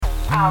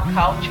our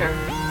culture,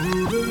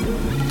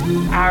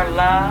 our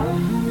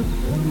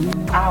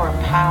love, our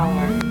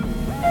power,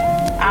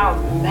 our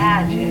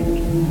magic,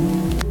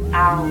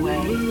 our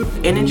way.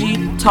 Energy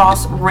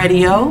Toss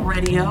Radio.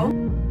 Radio.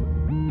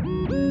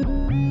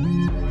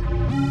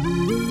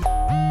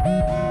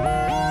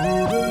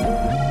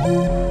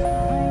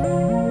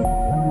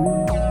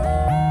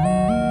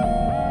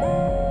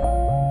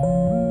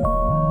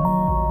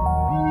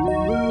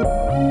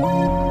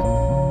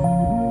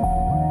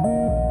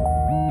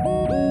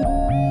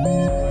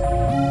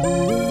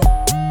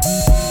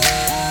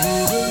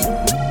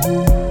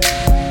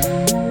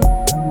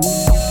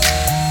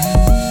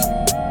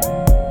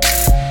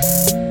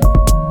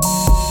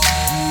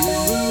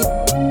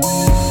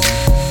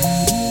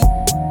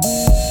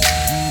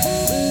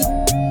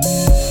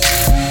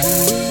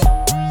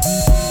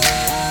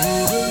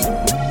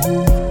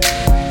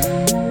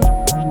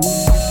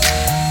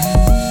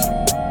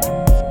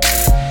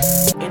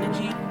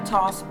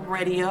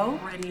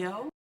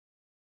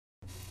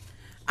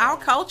 Our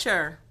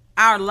culture,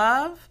 our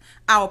love,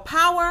 our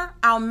power,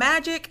 our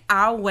magic,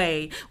 our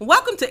way.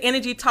 Welcome to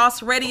Energy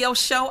Toss Radio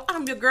Show.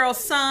 I'm your girl,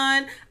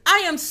 Sun. I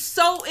am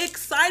so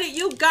excited.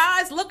 You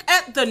guys, look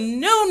at the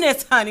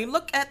newness, honey.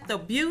 Look at the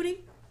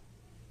beauty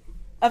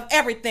of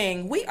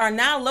everything. We are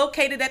now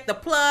located at the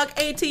Plug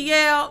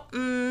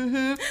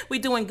ATL. We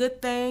doing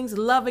good things,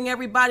 loving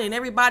everybody, and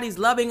everybody's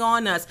loving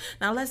on us.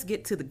 Now let's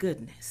get to the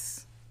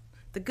goodness.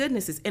 The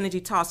goodness is Energy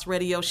Toss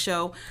Radio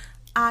Show.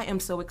 I am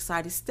so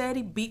excited.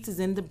 Steady Beats is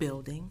in the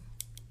building.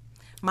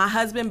 My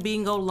husband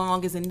Bingo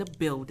Long is in the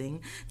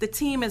building. The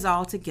team is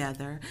all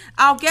together.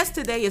 Our guest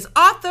today is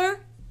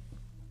author,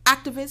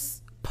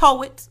 activist,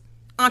 poet,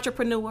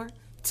 entrepreneur,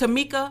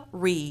 Tamika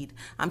Reed.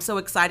 I'm so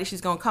excited.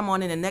 She's going to come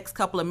on in the next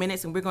couple of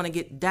minutes and we're going to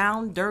get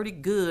down dirty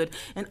good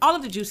and all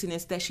of the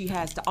juiciness that she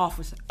has to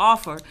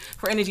offer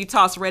for Energy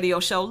Toss Radio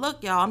Show.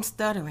 Look, y'all, I'm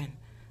stuttering.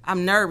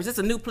 I'm nervous. It's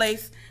a new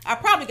place. I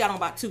probably got on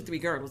about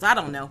 2-3 girdles. I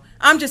don't know.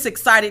 I'm just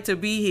excited to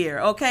be here,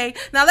 okay?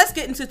 Now let's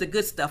get into the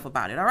good stuff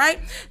about it, all right?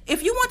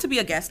 If you want to be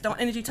a guest on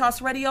Energy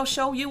Toss Radio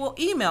Show, you will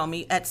email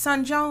me at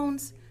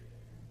sunjones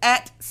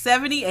at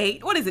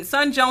 78,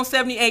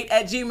 sunjones78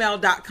 at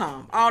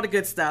gmail.com. All the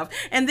good stuff.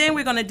 And then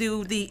we're going to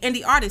do the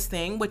indie artist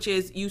thing, which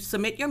is you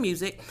submit your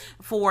music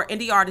for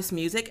indie artist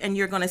music, and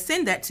you're going to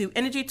send that to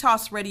Energy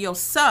Toss Radio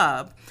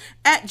Sub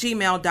at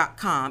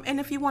gmail.com.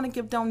 And if you want to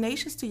give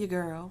donations to your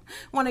girl,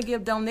 want to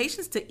give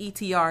donations to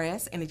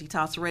ETRS, Energy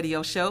Toss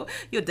Radio Show,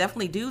 you'll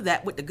definitely do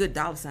that with the good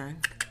dollar sign.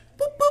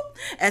 Boop, boop.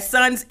 At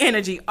Sun's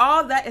Energy.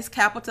 All that is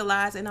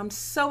capitalized, and I'm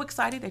so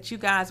excited that you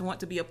guys want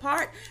to be a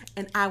part,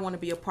 and I want to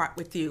be a part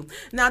with you.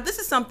 Now, this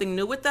is something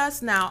new with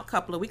us. Now, a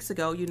couple of weeks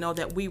ago, you know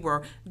that we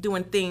were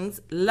doing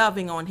things,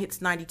 loving on Hits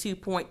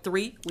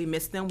 92.3. We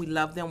miss them. We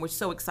love them. We're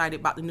so excited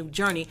about the new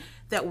journey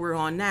that we're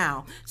on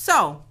now.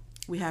 So,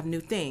 we have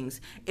new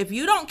things. If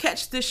you don't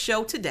catch this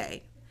show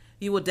today,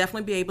 you will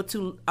definitely be able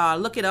to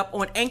look it up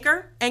on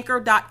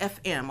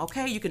anchor.fm,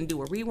 okay? You can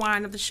do a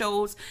rewind of the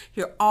shows,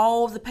 hear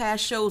all the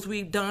past shows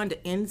we've done,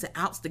 the ins and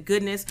outs, the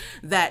goodness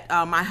that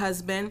my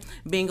husband,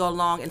 Bingo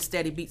Long, and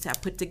Steady Beats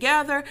have put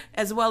together,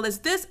 as well as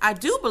this. I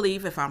do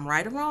believe, if I'm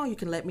right or wrong, you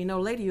can let me know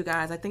later, you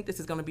guys. I think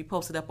this is going to be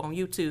posted up on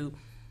YouTube.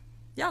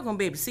 Y'all going to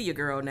be able to see your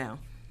girl now.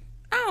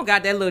 I don't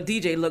got that little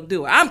DJ look,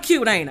 do I? I'm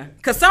cute, ain't I?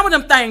 Because some of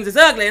them things is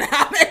ugly.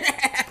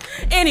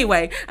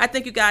 Anyway, I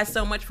thank you guys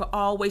so much for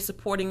always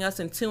supporting us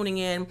and tuning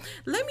in.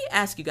 Let me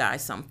ask you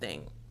guys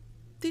something.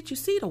 Did you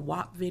see the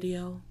WAP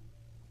video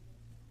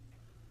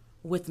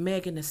with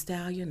Megan Thee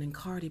Stallion and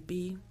Cardi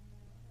B?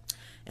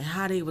 And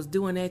how they was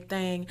doing that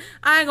thing?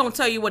 I ain't going to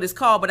tell you what it's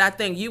called, but I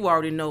think you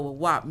already know what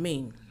WAP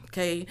mean.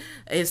 Okay,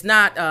 it's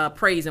not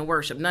praise and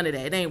worship, none of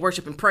that. It ain't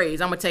worship and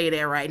praise. I'm gonna tell you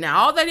that right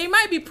now. Although they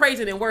might be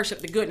praising and worship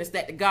the goodness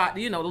that the God,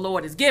 the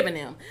Lord is giving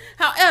them.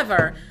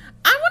 However,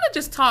 I want to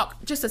just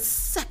talk just a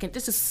second,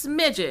 just a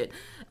smidget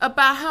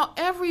about how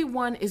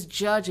everyone is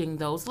judging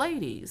those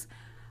ladies.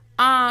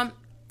 I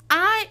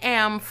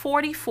am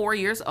 44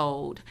 years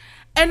old,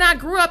 and I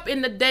grew up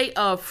in the day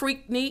of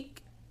Freaknik.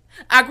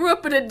 I grew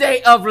up in the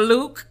day of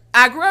Luke.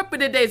 I grew up in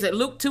the days of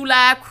Luke 2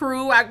 Live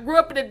Crew. I grew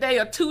up in the day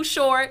of Too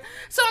Short.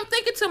 So I'm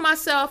thinking to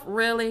myself,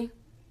 really?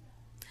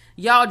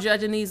 Y'all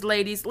judging these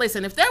ladies?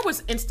 Listen, if there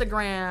was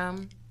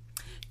Instagram,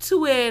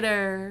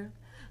 Twitter,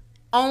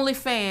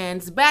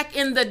 OnlyFans back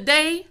in the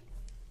day,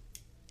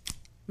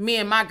 me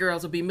and my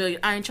girls would be million.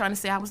 I ain't trying to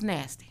say I was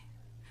nasty.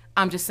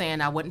 I'm just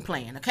saying I wasn't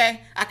playing,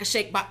 okay? I could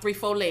shake about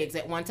 3-4 legs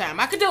at one time.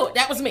 I could do it.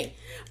 That was me.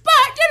 But,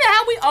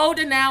 we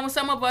older now and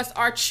some of us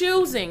are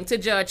choosing to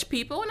judge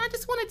people. And I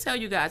just want to tell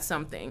you guys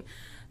something.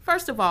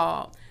 First of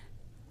all,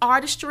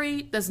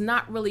 artistry does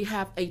not really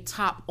have a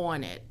top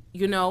on it,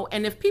 you know?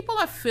 And if people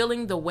are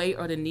feeling the way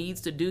or the needs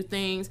to do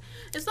things,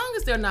 as long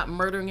as they're not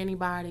murdering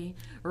anybody,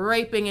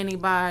 raping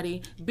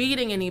anybody,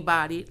 beating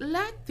anybody,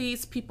 let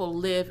these people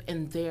live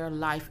in their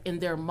life, in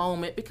their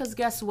moment, because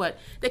guess what?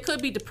 They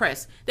could be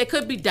depressed. They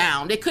could be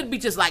down. They could be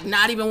just like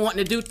not even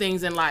wanting to do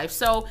things in life.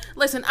 So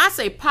listen, I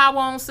say power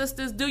on,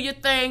 sisters, do your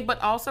thing,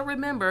 but also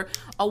remember,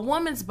 a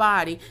woman's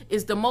body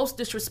is the most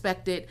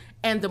disrespected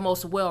and the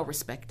most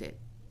well-respected.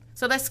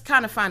 So let's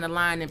kind of find a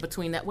line in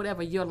between that,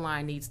 whatever your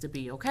line needs to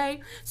be,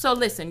 okay? So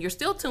listen, you're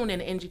still tuned in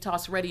to Energy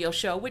Toss Radio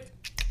Show with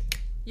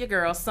your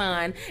girl,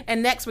 Son.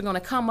 And next, we're going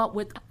to come up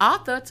with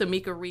author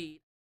Tamika Reed.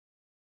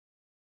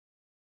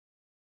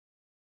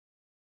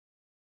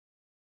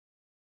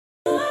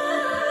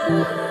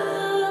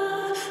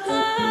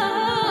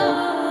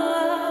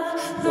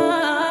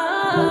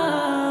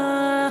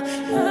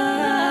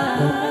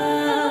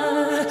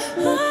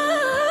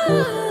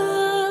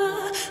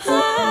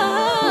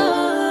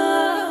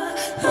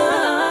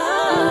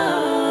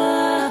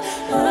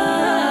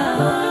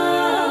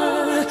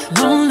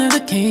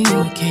 King, you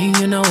a king,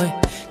 you know it.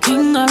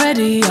 King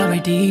already,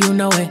 you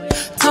know it.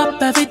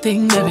 Top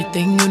everything,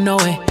 you know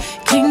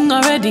it. King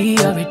already,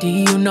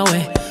 you know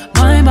it.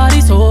 My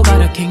body so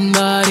got a king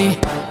body.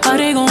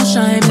 Body gon'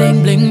 shine,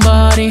 bling, bling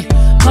body.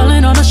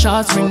 Calling all the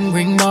shots, ring,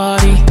 ring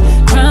body.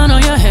 Crown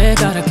on your head,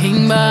 got a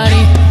king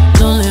body.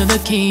 Don't live the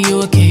king,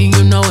 you a king,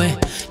 you know it.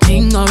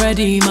 King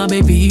already, my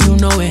baby, you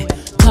know it.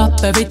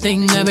 Top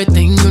everything,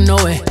 you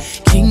know it.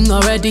 King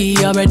already,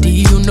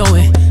 you know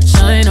it.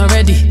 Shine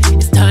already,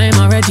 it's time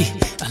already.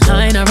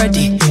 Align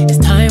already, it's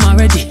time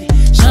already.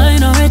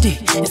 Shine already,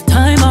 it's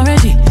time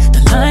already.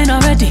 The line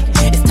already,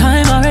 it's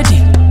time already.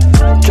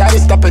 Try to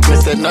stop it, me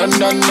say no,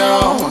 no,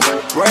 no.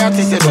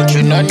 Royalty say don't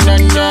you, no, no,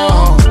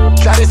 no.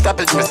 Try to stop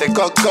it, me say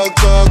go, go,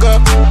 go, go.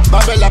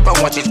 Bubble up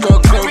and watch it go,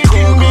 go, go,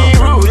 go.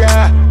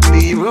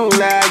 Be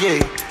ruler, yeah.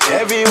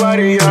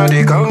 Everybody are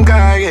the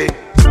conquer, yeah.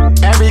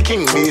 Every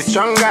king be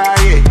stronger,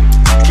 yeah.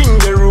 King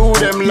the rule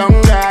them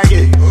longer,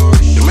 yeah.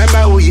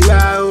 Remember who you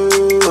are,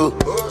 oh.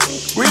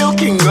 Real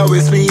king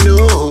always we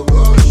know.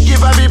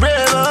 Give a be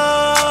brave,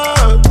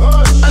 oh.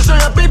 And show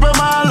your people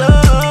my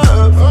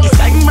love. You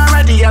sang my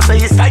ready, I say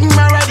you sang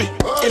my ready.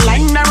 You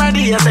line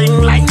already, I say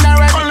you line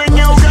already. Only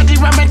you got the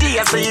remedy,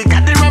 I say you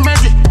got the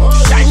remedy.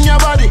 Shine your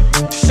body,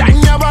 shine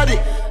your body.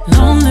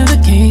 Long live the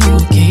king,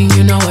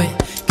 you know it.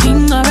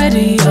 King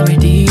already,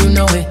 you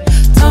know it.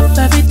 Top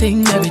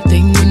everything,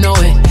 you know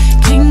it.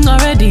 King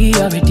already,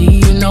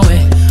 you know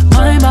it.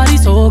 My body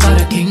so got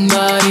a king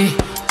body.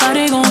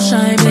 Body gon'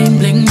 shine, bling,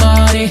 bling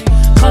body.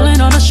 Calling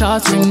all the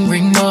shots, ring,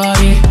 ring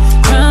body.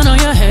 Crown on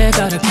your head,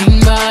 got a king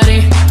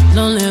body.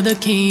 Long live the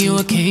king,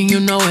 you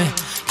know it.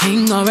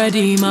 King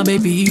already, my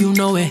baby, you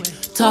know it.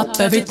 Top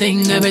everything,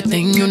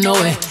 you know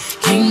it.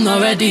 King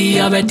already,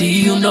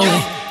 you know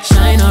it.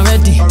 Shine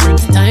already,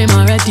 it's time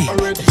already.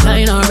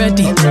 Shine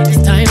already,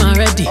 it's time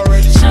already.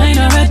 Shine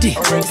already,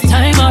 it's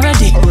time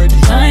already.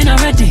 Shine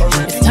already,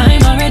 it's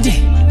time already.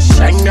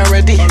 Shine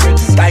already,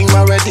 it's time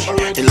already.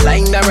 The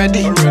line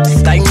already,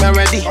 it's time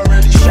already.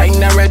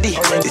 Shine already,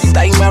 it's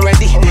time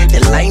already. The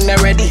line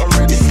already,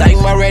 it's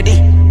time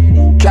already.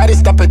 Try to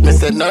stop it, me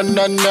say no,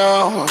 no,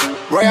 no.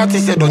 Royalty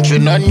say don't you,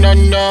 no, no,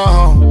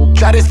 no.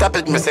 Try to stop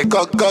it, me say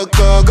go, go,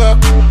 go, go.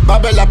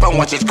 Bubble up and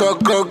watch it go,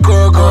 go,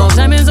 go, go. Oh,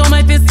 diamonds on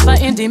my fist,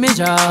 fighting demons,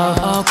 y'all.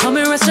 Oh, come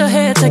and rest your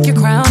head, take your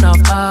crown off.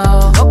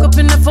 Oh, woke up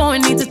in the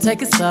phone, need to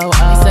take it slow.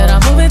 Oh, he said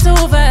I'm moving too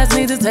fast,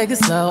 need to take it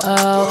slow.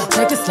 Oh,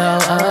 take it slow.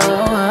 Oh,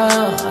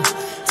 oh.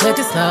 Take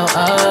it slow.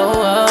 Oh,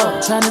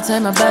 oh. Trying to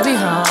take my baby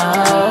home.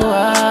 Oh,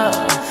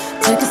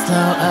 oh. Take it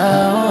slow. Oh,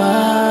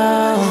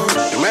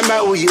 oh. Remember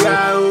who you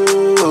are,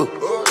 oh.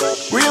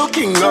 Real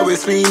king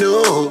always we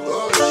know.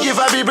 Give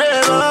a be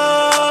brave,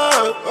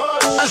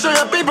 oh. And show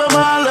your people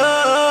my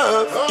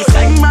love. You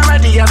sang my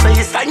ready, I say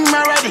you sang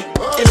my ready.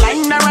 You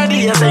line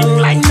already, I say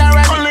you line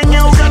already. Only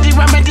you got the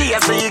remedy, I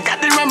say you got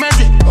the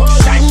remedy.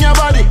 Shine your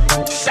body,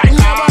 shine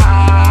your body.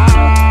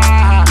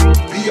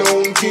 Be your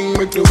own king,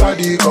 make the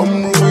body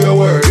come rule your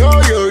world. Yo,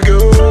 yo, yo,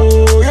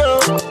 yo.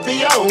 Be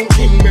your own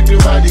king, make the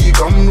body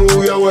come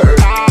rule your world.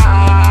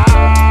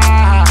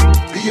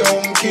 Be your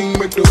own king,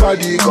 make the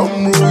body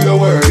come rule your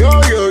world. Yo,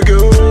 yo, yo,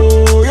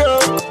 yo.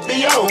 Be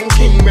your own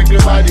king, make the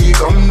body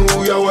come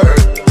rule your world.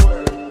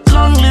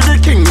 Long live the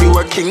king, you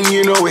a king,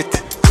 you know it.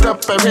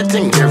 Stop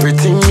everything,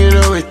 you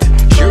know it.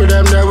 Show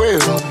them the way,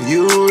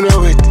 you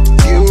know it,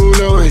 you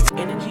know it.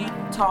 Energy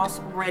Toss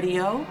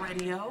Radio.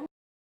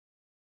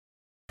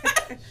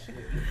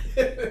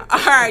 All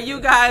right, you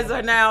guys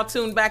are now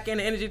tuned back in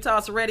the Energy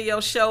Toss Radio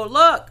Show.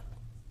 Look,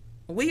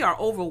 we are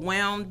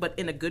overwhelmed, but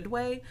in a good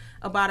way,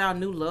 about our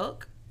new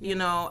look. You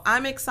know,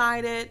 I'm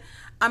excited.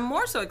 I'm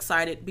more so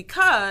excited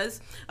because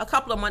a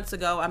couple of months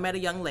ago, I met a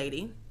young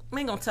lady. I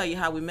ain't gonna tell you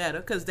how we met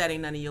her because that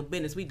ain't none of your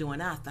business. We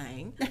doing our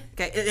thing.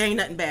 Okay, it ain't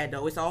nothing bad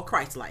though. It's all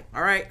Christ-like.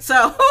 All right.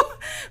 So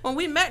when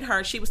we met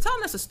her, she was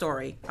telling us a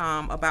story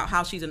about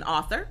how she's an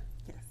author,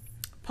 Yes.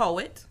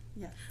 poet.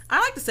 Yes. I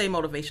like to say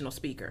motivational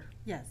speaker.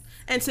 Yes.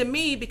 And to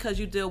me, because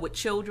you deal with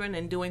children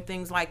and doing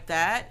things like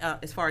that,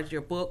 as far as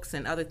your books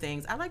and other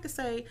things, I like to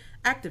say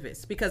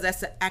activist, because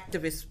that's an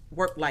activist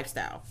work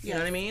lifestyle. You know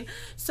what I mean?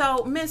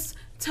 So, Miss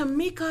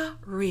Tamika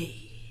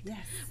Reed,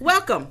 Yes.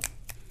 welcome.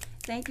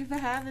 Thank you for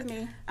having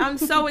me. I'm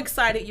so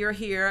excited you're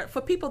here.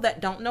 For people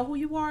that don't know who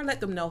you are, let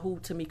them know who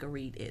Tamika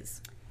Reed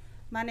is.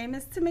 My name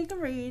is Tamika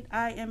Reed.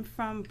 I am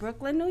from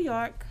Brooklyn, New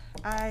York.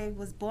 I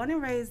was born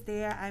and raised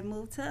there. I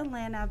moved to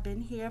Atlanta. I've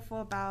been here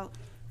for about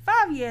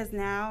 5 years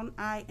now.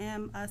 I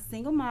am a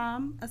single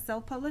mom, a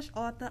self-published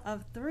author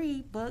of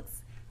 3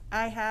 books.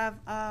 I have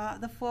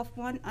the 4th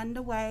one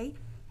underway.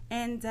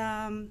 And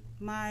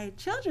my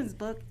children's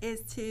book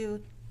is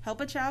to help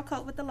a child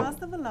cope with the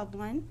loss of a loved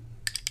one.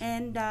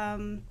 And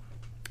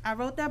I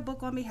wrote that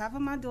book on behalf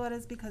of my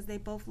daughters because they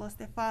both lost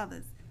their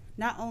fathers.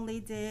 Not only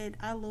did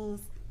I lose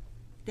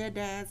their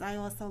dads, I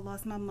also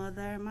lost my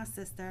mother and my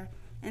sister.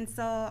 And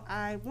so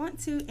I want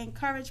to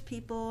encourage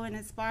people and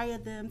inspire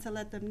them to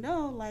let them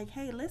know, like,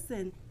 hey,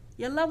 listen,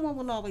 your loved one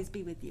will always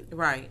be with you.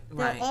 Right.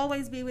 They'll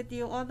always be with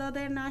you. Although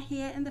they're not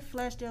here in the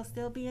flesh, they'll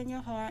still be in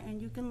your heart,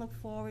 and you can look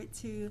forward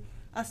to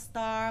a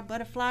star,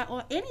 butterfly,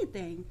 or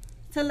anything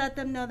to let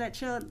them know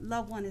that your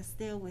loved one is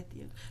still with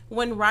you.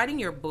 When writing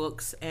your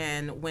books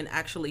and when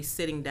actually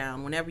sitting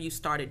down, whenever you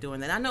started doing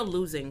that, I know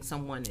losing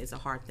someone is a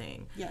hard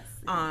thing. Yes.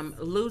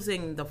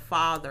 Losing the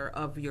father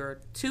of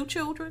your 2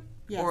 children?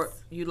 Yes. Or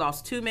you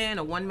lost 2 men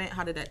or 1 man?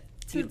 How did that?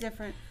 2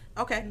 different.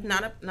 Okay,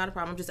 not a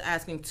problem. I'm just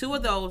asking. 2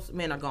 of those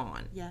men are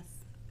gone. Yes.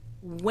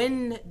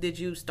 When did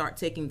you start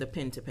taking the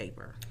pen to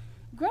paper?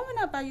 Growing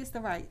up, I used to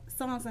write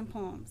songs and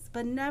poems,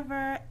 but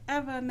never,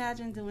 ever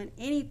imagined doing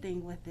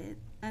anything with it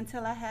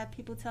until I had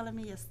people telling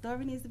me your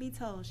story needs to be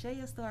told. Share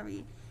your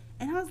story.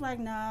 And I was like,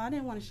 no, I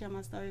didn't want to share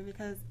my story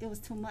because it was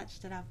too much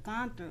that I've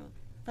gone through.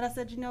 But I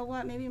said, you know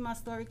what? Maybe my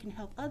story can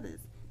help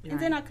others. Right.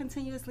 And then I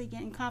continuously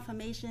getting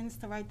confirmations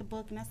to write the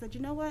book. And I said, you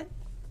know what?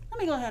 Let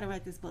me go ahead and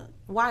write this book.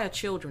 Why a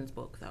children's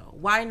book, though?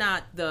 Why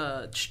not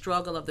the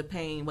struggle of the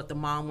pain, what the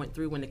mom went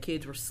through when the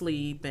kids were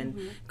asleep and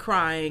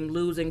crying,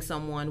 losing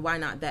someone? Why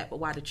not that? But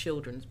why the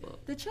children's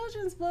book? The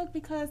children's book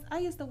because I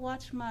used to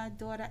watch my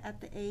daughter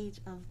at the age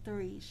of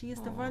 3. She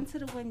used to run to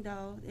the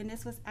window, and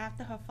this was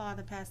after her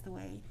father passed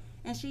away.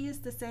 And she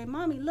used to say,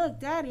 Mommy, look,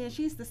 Daddy, and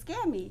she used to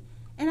scare me.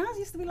 And I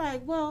used to be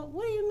like, well,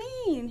 what do you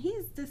mean?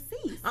 He's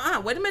deceased.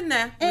 Wait a minute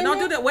now. We And don't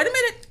then- do that. Wait a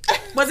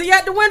minute. Was he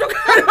at the window?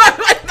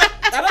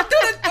 I don't do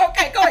that.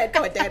 Okay, go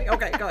ahead, Daddy.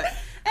 Okay, go ahead.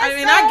 I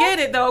mean, I get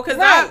it though, because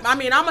Right.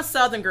 I'm a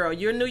Southern girl.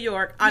 You're New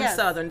York. I'm Yes.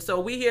 Southern. So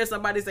we hear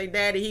somebody say,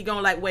 "Daddy," he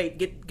gonna like, wait,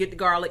 get the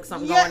garlic,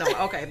 something Yeah. going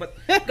on. Okay, but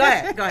go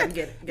ahead, and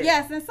get it.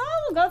 Yes, and so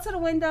I would go to the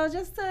window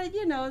just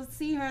to,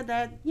 see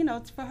her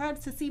for her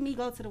to see me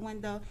go to the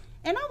window.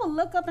 And I would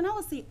look up and I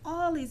would see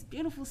all these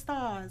beautiful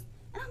stars.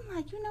 And I'm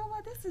like, you know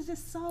what? This is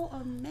just so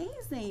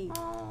amazing.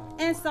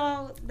 And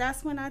so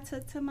that's when I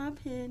took to my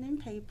pen and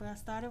paper. I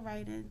started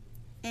writing.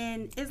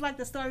 And it's like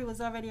the story was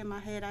already in my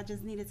head. I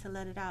just needed to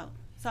let it out.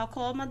 So I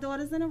called my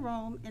daughters in a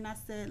room and I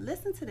said,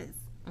 listen to this.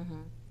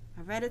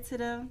 I read it to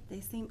them.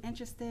 They seemed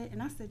interested.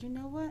 And I said, you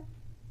know what?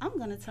 I'm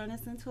going to turn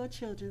this into a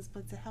children's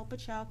book to help a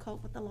child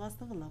cope with the loss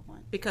of a loved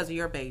one. Because of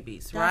your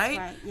babies, That's right?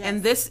 right, yes.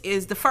 And this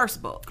is the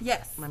first book.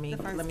 Yes, Let me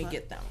the first book.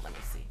 get them. Let me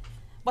see.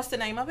 What's the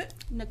name of it?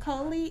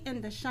 Nicole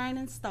and the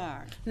Shining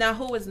Star. Now,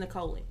 who is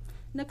Nicole?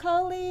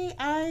 Nicole,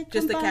 I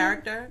Just the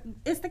combined- character?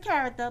 It's the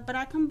character, but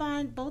I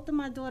combined both of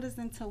my daughters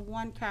into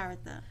one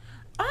character.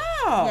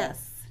 Oh.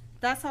 Yes.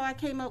 That's how I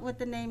came up with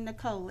the name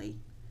Nicole.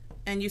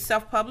 And you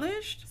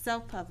self-published?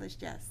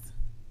 Self-published, yes.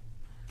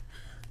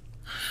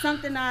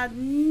 Something I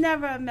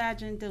never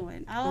imagined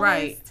doing. I always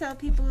Right. tell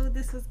people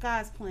this was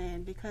God's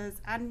plan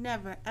because I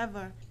never,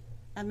 ever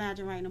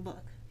imagined writing a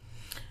book.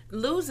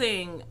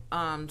 Losing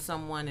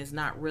someone is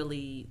not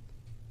really.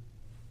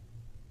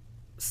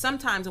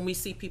 Sometimes when we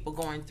see people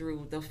going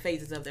through the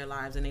phases of their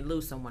lives and they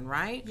lose someone,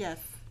 right? Yes.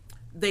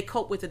 They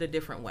cope with it a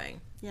different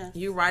way. Yes.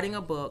 You writing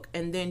a book,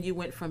 and then you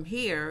went from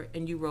here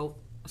and you wrote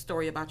a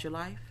story about your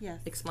life. Yes.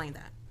 Explain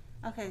that.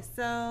 Okay,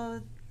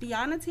 so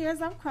Beyond the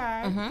Tears I've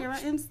Cried, Here I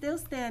Am Still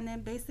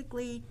Standing,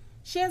 basically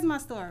shares my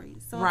story.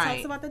 So it Right.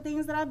 talks about the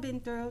things that I've been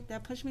through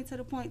that pushed me to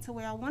the point to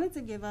where I wanted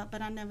to give up,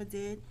 but I never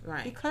did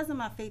Right. because of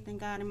my faith in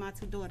God and my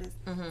 2 daughters.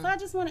 So I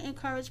just want to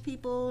encourage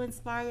people,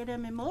 inspire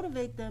them, and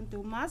motivate them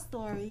through my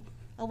story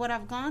of what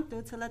I've gone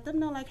through to let them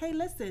know, like, hey,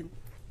 listen,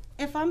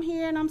 if I'm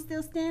here and I'm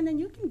still standing,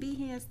 you can be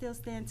here and still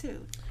stand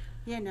too.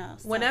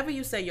 So. Whenever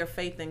you say your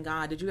faith in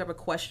God, did you ever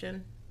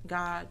question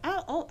God?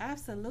 Oh,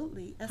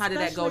 absolutely. How did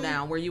that go Especially-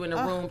 down? Were you in the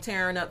room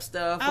tearing up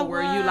stuff, I or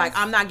were you was. like,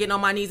 I'm not getting on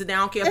my knees and I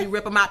don't care if you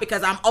rip them out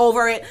because I'm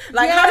over it?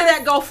 Like, how did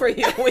that go for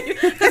you?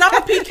 Because I'm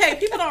a PK.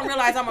 People don't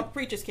realize I'm a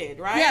preacher's kid,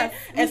 right? Yes.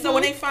 And so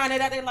when they find it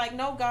out, they're like,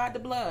 no, God, the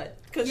blood.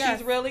 Because Yes.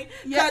 she's really?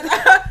 Yes.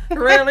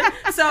 Really?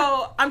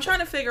 So I'm trying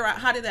to figure out,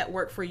 how did that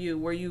work for you?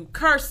 Were you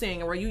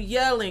cursing? Were you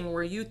yelling?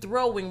 Were you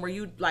throwing? Were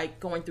you like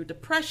going through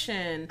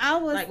depression? I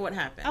was Like, what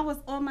happened? I was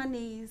on my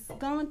knees,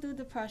 going through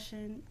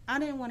depression. I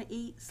didn't want to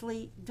eat,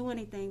 sleep, do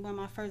anything when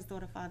my first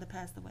daughter father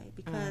passed away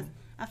because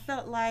I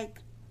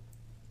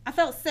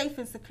felt safe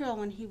and secure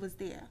when he was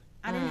there.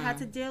 I didn't have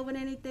to deal with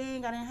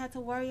anything. I didn't have to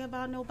worry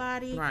about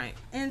nobody. Right.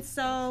 And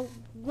so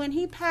when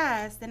he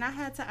passed, and I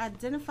had to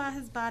identify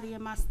his body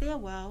in my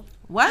stairwell.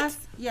 What?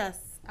 Yes.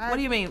 What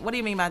do you mean? What do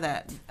you mean by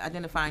that?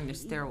 Identifying your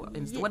stairwell.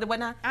 What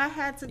now? I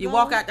had to. You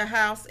walk out the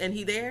house and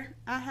he there?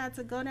 I had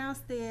to go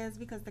downstairs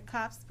because the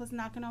cops was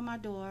knocking on my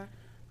door,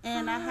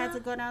 and I had to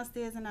go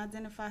downstairs and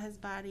identify his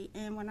body.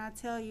 And when I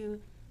tell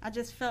you, I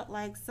just felt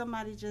like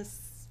somebody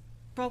just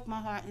broke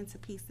my heart into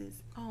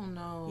pieces. Oh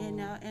no. You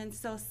know, and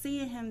so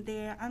seeing him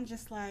there, I'm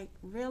just like,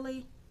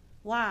 really?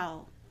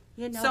 Wow.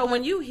 You know, so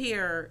when you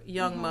hear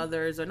young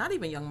mothers, or not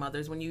even young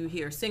mothers, when you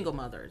hear single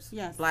mothers,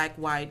 yes, black,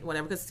 white,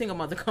 whatever, because single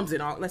mother comes in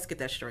all, let's get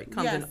that straight,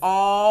 comes yes, in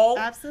all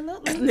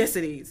absolutely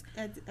ethnicities.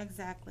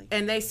 Exactly.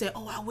 And they say,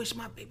 oh, I wish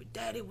my baby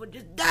daddy would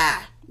just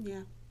die.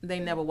 Yeah. They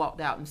never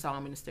walked out and saw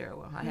him in the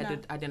stairwell. I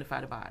had to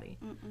identify the body.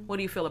 What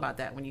do you feel about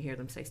that when you hear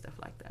them say stuff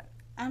like that?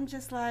 I'm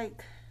just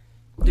like,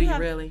 do you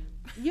really?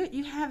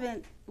 You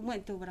haven't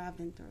went through what I've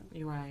been through.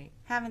 You're right.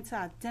 Having to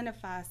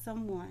identify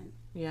someone,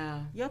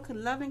 your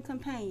loving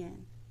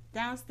companion,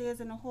 downstairs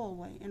in the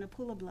hallway in a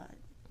pool of blood,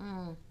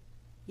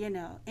 you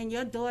know, and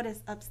your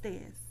daughter's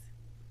upstairs.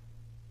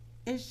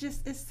 It's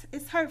just,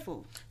 it's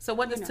hurtful. So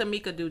what does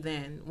Tamika do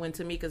then when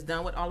Tamika's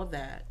done with all of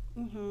that,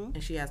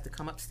 and she has to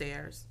come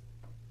upstairs?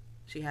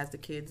 She has the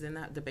kids and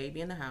the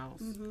baby in the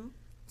house.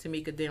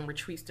 Tamika then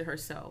retreats to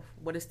herself.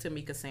 What is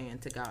Tamika saying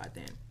to God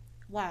then?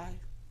 Why?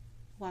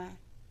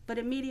 But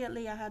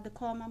immediately I had to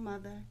call my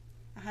mother.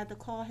 I had to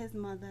call his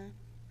mother.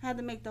 I had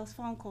to make those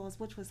phone calls,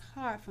 which was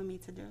hard for me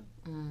to do.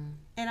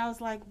 And I was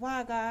like,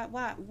 why, God?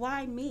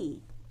 Why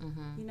me?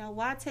 You know,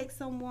 why take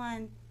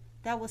someone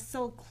that was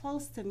so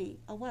close to me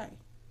away?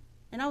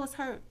 And I was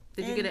hurt.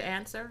 Did you get an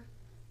answer?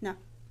 No.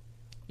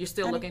 You're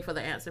still looking for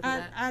the answer for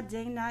that? I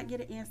did not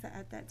get an answer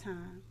at that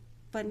time.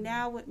 But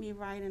now with me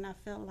writing, I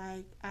felt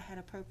like I had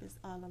a purpose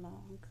all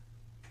along.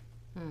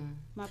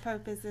 My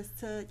purpose is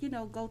to, you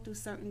know, go through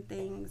certain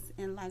things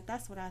in life.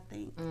 That's what I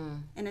think.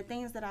 And the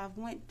things that I've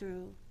went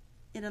through,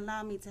 it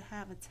allowed me to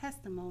have a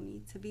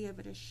testimony to be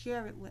able to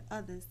share it with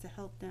others to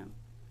help them.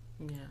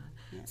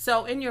 Yeah.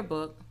 So in your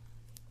book,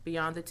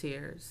 Beyond the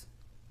Tears,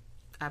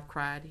 I've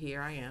Cried,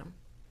 Here I Am.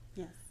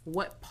 Yes.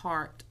 What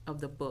part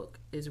of the book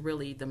is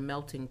really the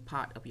melting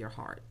pot of your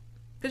heart?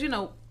 Because, you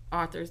know,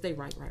 authors, they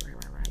write.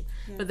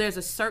 Yes. But there's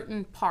a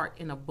certain part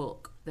in a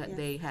book that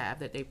they have,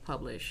 that they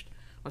published,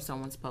 or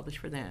someone's published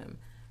for them,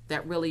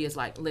 that really is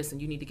like, listen,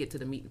 you need to get to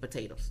the meat and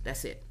potatoes.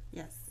 That's it.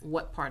 Yes.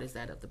 What part is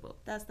that of the book?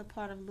 That's the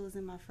part of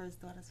losing my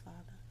first daughter's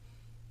father.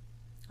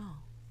 Oh.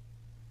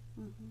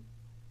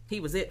 He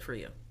was it for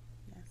you.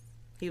 Yes.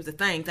 He was the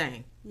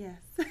thing.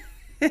 Yes.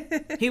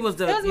 He was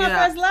the. It was my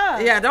first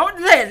love. Yeah, don't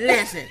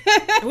listen.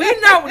 We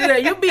know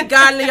that you be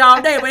godly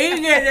all day, but he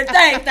can get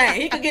the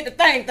thing. He could get the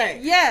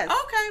thing. Yes.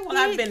 Okay. Well,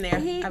 I've been there.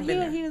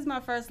 He was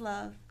my first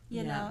love.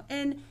 You know,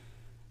 and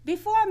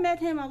before I met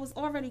him, I was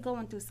already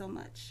going through so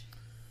much.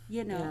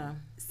 You know. Yeah.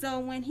 So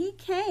when he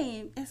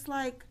came, it's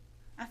like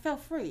I felt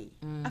free.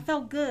 I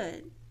felt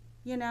good.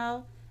 You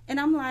know, and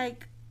I'm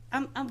like,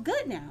 I'm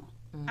good now.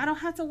 I don't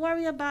have to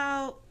worry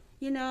about,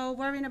 you know,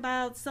 worrying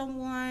about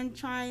someone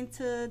trying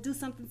to do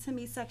something to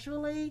me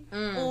sexually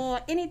or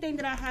anything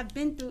that I have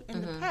been through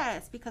in the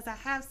past, because I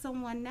have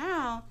someone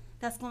now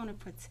that's going to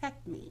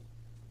protect me.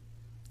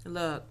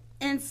 Look.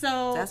 And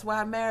so. That's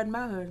why I married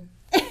my husband.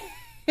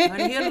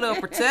 Honey, he a little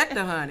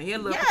protector, honey. He a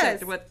little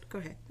protector. But go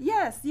ahead.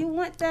 Yes, you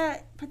want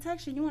that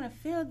protection. You want to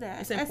feel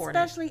that. It's important.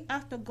 Especially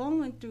after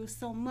going through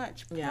so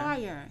much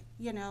prior,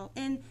 you know.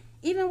 And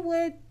even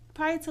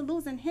prior to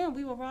losing him,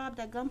 we were robbed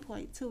at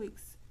gunpoint 2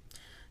 weeks.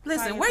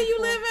 Listen, where you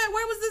live at?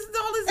 Where was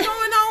all this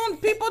going on?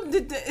 People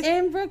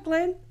in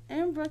Brooklyn.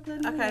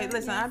 Okay,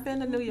 listen, I've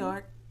been to New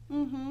York,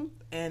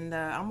 and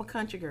I'm a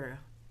country girl,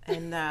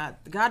 and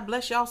God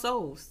bless y'all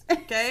souls.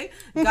 Okay,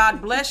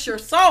 God bless your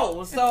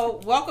souls.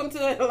 So welcome to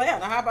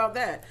Atlanta. How about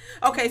that?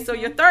 Okay, so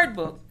your third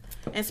book,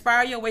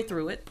 Inspire Your Way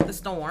Through It, The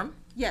Storm.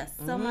 Yes.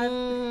 So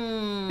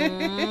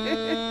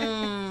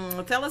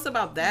tell us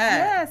about that.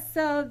 Yes.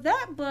 So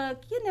that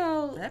book, you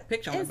know, that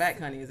picture on the back,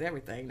 honey, is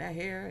everything. That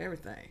hair,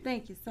 everything.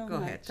 Thank you so much. Go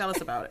ahead. Tell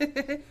us about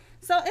it.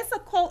 So it's a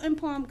quote and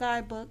poem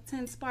guidebook to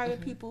inspire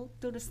people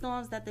through the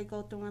storms that they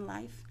go through in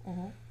life.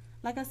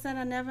 Like I said,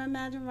 I never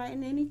imagined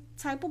writing any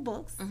type of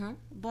books,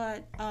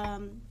 but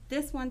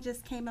this one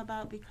just came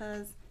about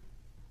because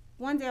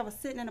one day I was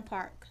sitting in a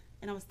park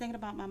and I was thinking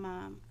about my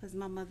mom, because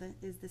my mother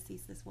is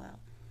deceased as well.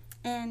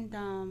 And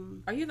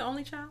are you the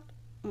only child?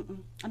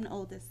 I'm the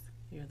oldest.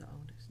 You're the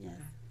oldest. Yes.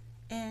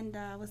 Okay. And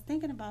I was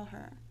thinking about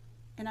her,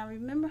 and I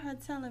remember her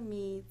telling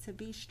me to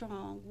be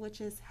strong,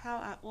 which is how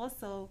I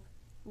also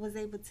was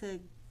able to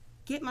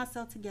get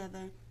myself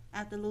together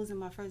after losing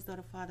my first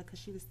daughter father, because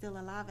she was still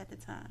alive at the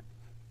time.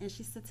 And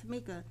she said,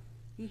 Tamika,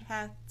 you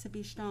have to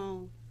be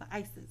strong for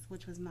Isis,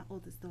 which was my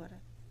oldest daughter.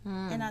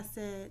 And I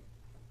said,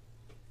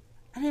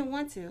 I didn't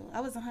want to. I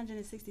was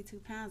 162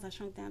 pounds. I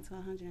shrunk down to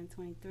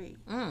 123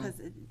 because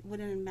it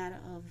within a matter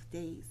of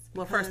days.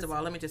 Well, first of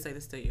all, let me just say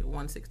this to you: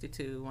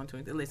 162,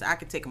 123. Listen, I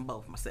could take them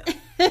both myself.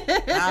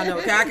 I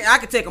don't know. I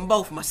could take them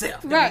both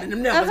myself. Right.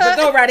 Them numbers, but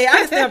go right here. I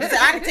understand what I'm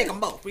saying. I could take them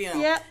both. You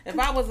know. Yeah. If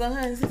I was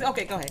 160,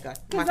 okay, go ahead.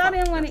 Because I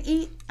didn't want to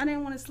eat. I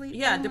didn't want to sleep.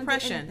 Yeah,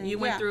 depression. You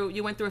went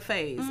through a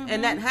phase,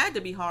 and that had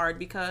to be hard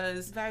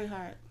because very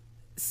hard.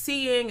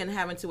 Seeing and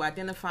having to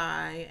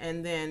identify,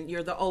 and then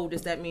you're the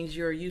oldest. That means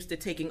you're used to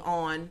taking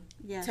on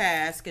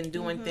tasks and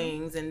doing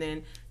things, and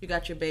then you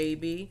got your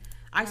baby.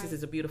 Isis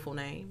is a beautiful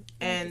name.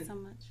 Thank you so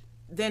much.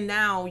 Then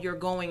now you're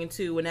going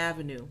into an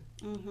avenue.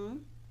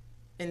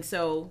 And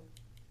so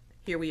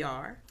here we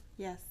are.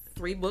 Yes.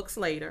 3 books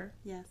later.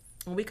 Yes.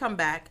 When we come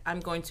back,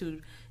 I'm going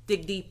to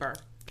dig deeper.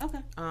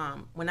 Okay.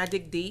 When I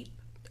dig deep,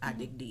 I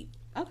dig deep.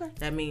 Okay.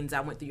 That means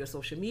I went through your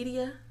social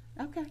media.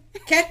 Okay.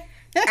 Okay.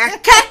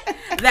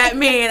 That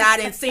means I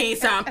didn't see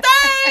some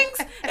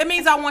things. It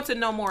means I want to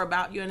know more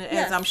about you, and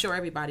as I'm sure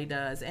everybody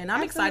does. And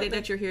I'm excited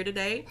that you're here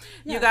today.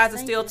 You guys are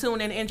still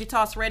tuned in to Energy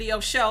Toss Radio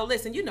Show.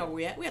 Listen, you know where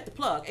we're at. We have to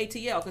plug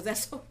ATL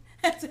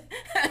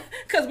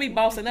because we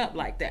bossing up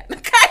like that.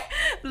 Okay.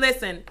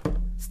 Listen,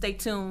 stay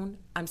tuned.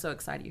 I'm so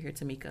excited you're here,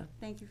 Tamika.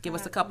 Thank you. Give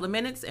us a couple of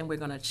minutes, and we're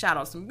gonna shout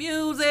out some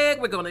music.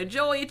 We're gonna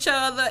enjoy each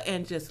other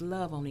and just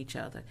love on each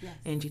other. Yes.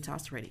 Energy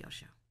Toss Radio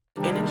Show.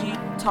 Energy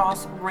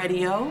Toss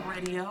Radio.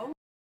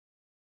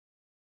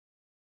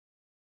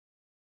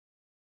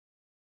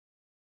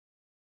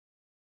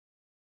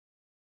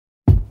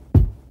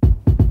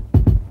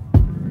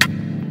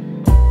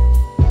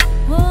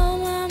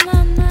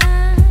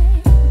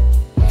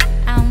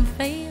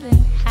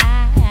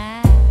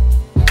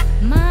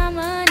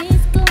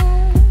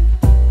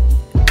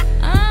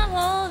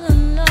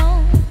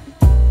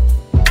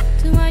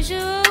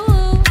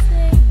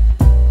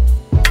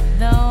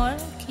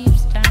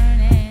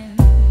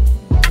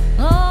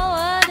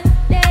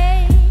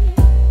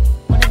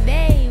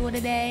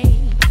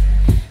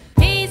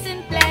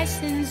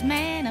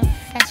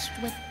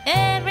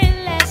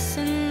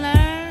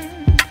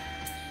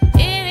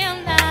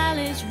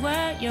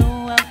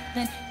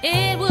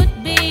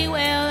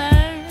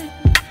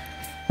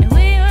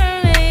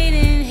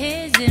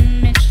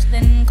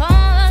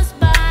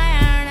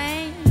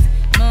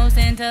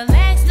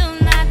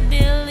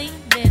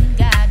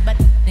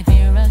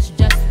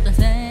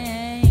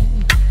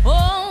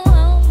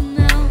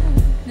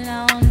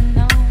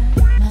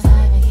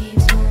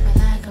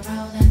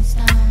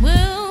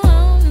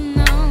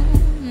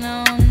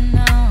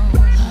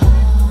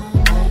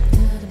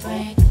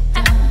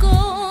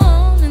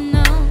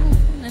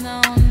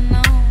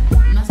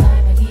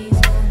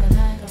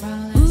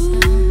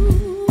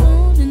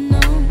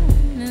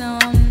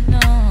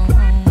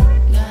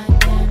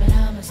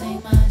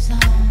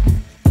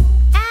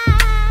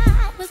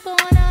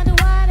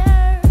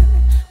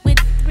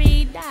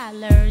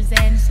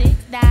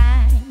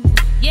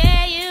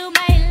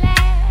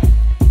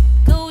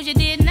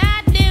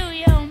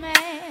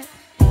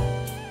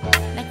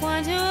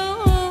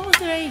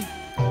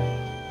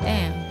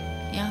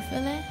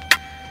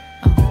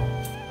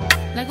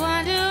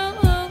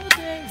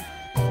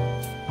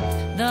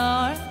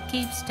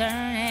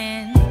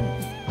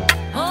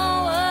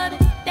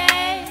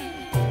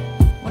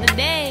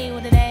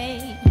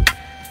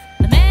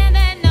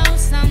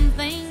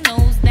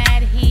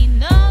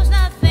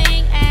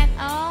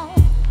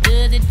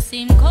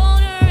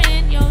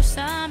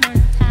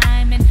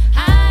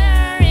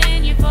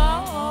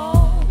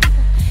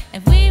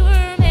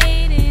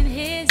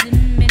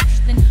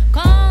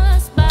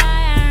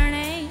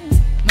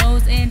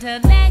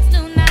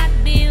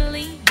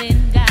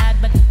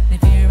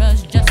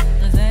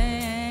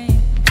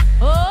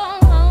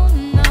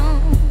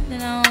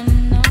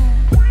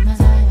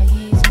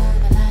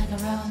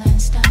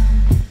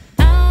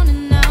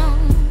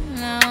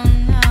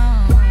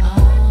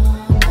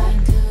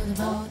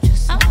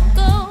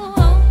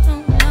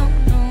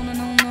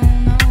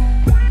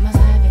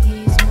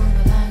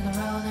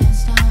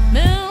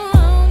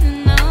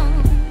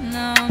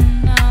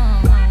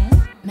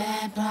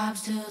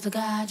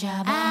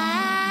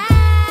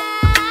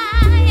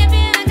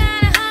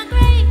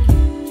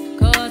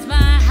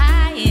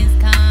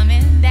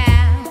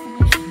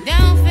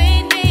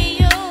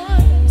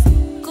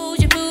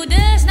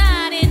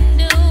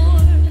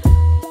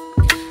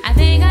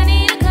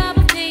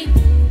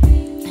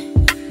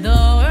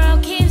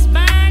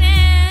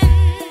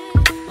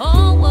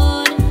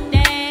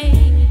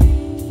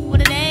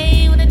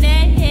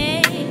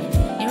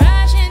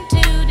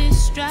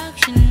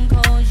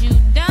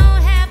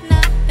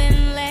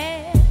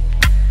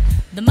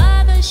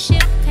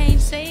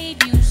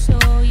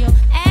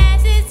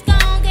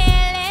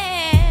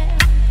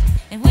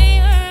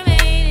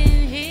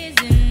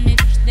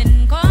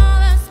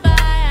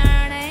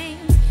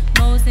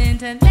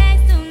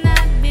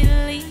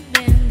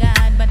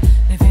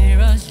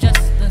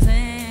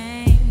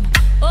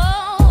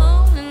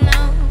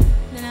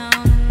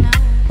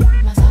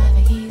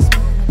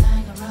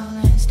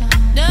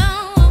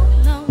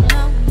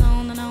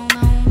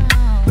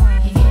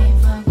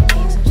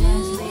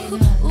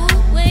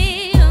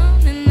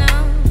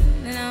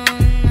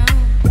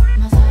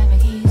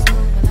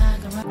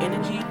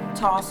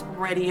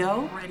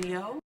 Radio.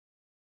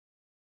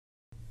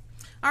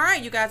 All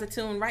right, you guys are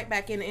tuned right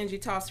back in the Energy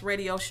Toss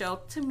Radio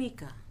Show.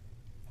 Tamika.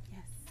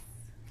 Yes.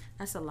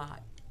 That's a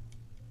lot.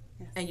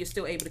 Yes. And you're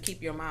still able to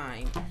keep your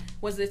mind.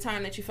 Was there a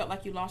time that you felt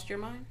like you lost your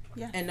mind?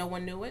 Yes. And no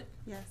one knew it?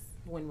 Yes.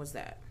 When was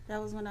that?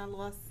 That was when I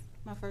lost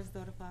my first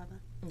daughter father.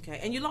 Okay.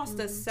 And you lost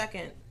the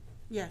second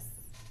Yes.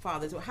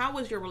 father. So how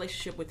was your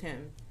relationship with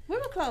him? We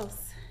were close.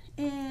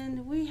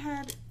 And we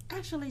had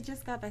actually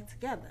just got back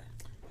together.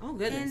 Oh,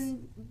 goodness.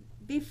 And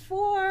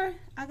before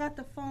I got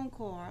the phone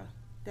call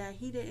that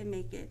he didn't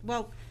make it,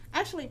 well,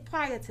 actually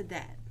prior to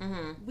that,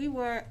 we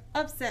were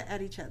upset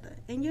at each other.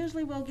 And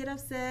usually we'll get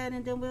upset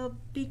and then we'll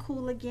be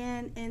cool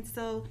again. And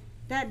so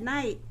that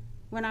night,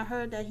 when I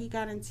heard that he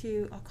got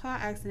into a car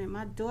accident,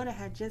 my daughter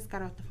had just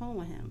got off the phone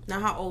with him. Now,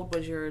 how old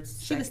was yours?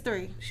 She was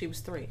 3. She was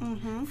 3.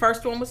 Mm-hmm.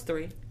 First one was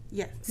 3.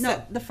 Yes. So-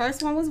 No, the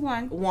first one was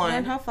 1. One.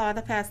 When her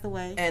father passed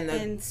away. And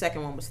the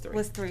second one was 3.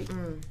 Was 3.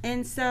 Mm.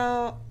 And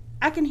so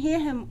I can hear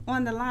him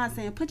on the line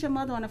saying, "Put your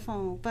mother on the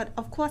phone." But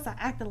of course, I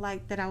acted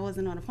like that I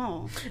wasn't on the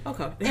phone.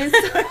 Okay. And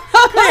so,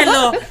 playing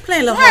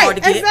a little hard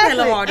to get. Exactly, Playing a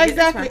little hard to get.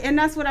 That's exactly. fine. And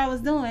that's what I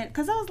was doing.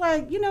 Because I was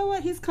like, you know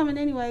what? He's coming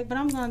anyway, but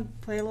I'm going to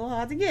play a little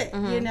hard to get,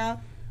 you know?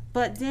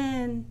 But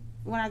then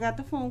when I got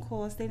the phone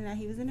call stating that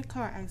he was in a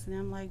car accident,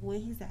 I'm like, where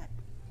he's at?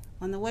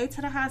 On the way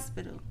to the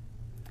hospital.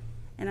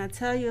 And I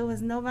tell you, it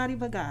was nobody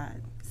but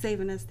God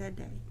saving us that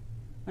day.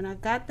 When I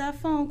got that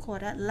phone call,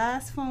 that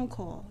last phone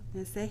call,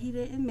 and said he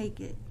didn't make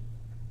it,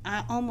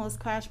 I almost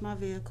crashed my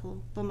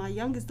vehicle. But my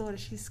youngest daughter,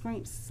 she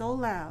screamed so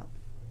loud,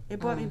 it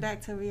brought me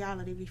back to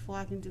reality before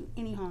I can do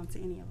any harm to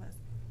any of us.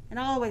 And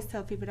I always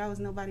tell people that was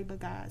nobody but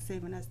God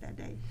saving us that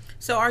day.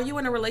 So are you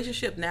in a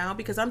relationship now?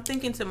 Because I'm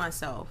thinking to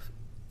myself,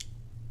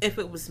 if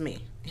it was me,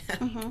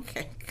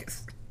 okay,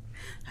 'cause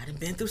I done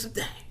been through some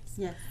things.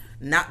 Yes.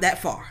 Not that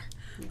far.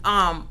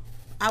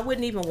 I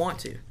wouldn't even want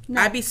to. No.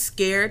 I'd be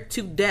scared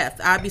to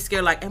death. I'd be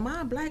scared like, am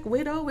I a black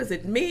widow? Is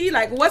it me?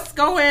 Like, what's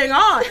going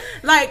on?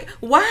 Like,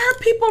 why are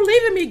people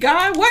leaving me,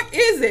 God? What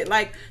is it?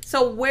 Like,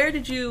 so where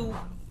did you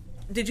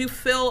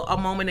feel a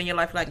moment in your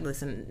life like,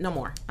 listen, no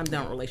more. I'm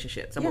done with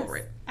relationships. I'm Yes, over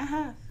it. I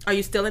have. Are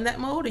you still in that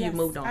mode or Yes, you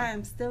moved on? I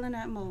am still in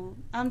that mode.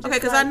 I'm just Okay,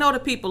 because like, I know the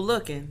people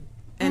looking,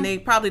 and they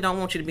probably don't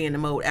want you to be in the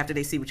mode after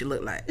they see what you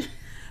look like.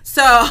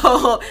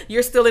 So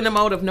you're still in the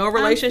mode of no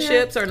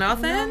relationships or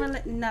nothing?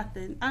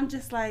 Nothing. I'm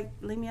just like,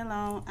 leave me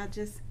alone. I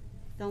just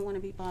don't want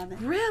to be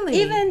bothered. Really?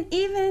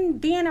 Even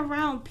being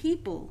around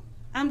people,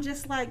 I'm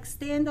just like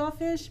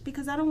standoffish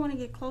because I don't want to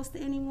get close to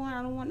anyone.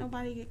 I don't want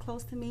nobody to get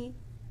close to me. You're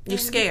And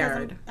because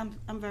scared.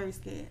 I'm very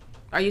scared.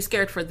 Are you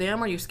scared for them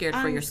or are you scared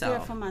for I'm yourself?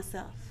 scared for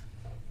myself.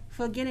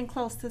 For getting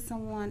close to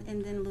someone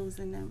and then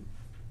losing them.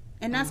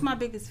 And that's my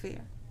biggest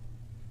fear.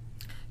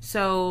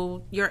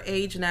 So your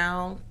age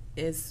now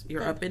is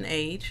you're up in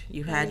age.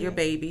 You've had your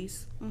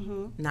babies,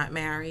 not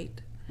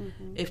married.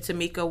 If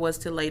Tamika was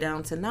to lay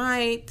down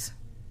tonight,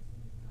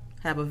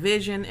 have a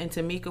vision, and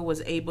Tamika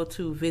was able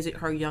to visit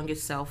her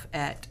youngest self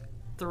at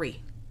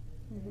 3,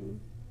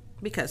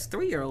 because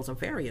 3-year-olds are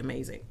very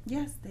amazing.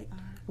 Yes, they are.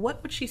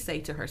 What would she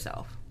say to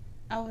herself?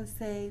 I would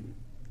say,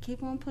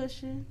 keep on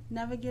pushing,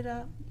 never get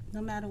up.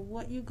 No matter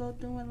what you go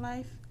through in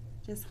life,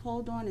 just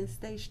hold on and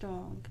stay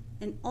strong.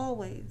 And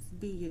always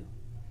be you.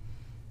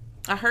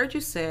 I heard you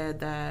said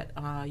that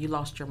you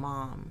lost your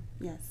mom.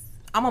 Yes.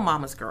 I'm a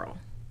mama's girl.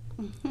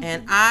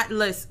 And I,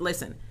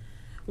 listen,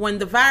 when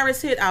the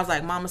virus hit, I was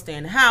like, mama, stay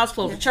in the house,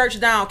 close the church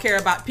down, care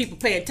about people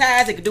paying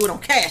tithes, they can do it on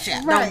Cash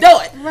App. Right,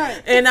 Don't do it.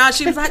 right. And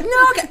she was like,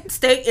 no,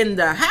 stay in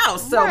the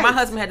house. So my Right.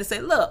 husband had to say,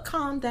 look,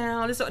 calm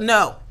down.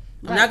 No,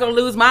 I'm Right. not going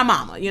to lose my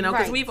mama, because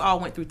Right. we've all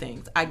went through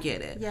things. I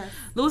get it. Yes.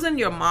 Losing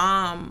your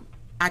mom,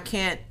 I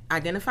can't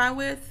identify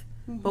with,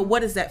 but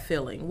what is that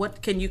feeling?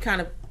 What can you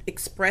kind of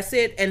express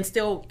it and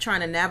still trying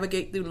to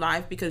navigate through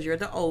life because you're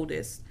the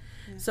oldest?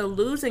 So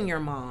losing your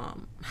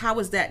mom, how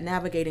is that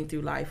navigating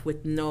through life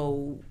with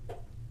no,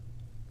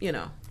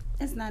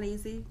 It's not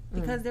easy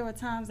because there were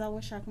times I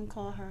wish I could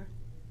call her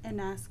and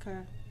ask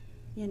her,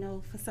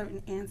 for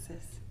certain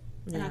answers.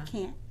 And I Yeah.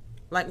 can't.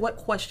 like what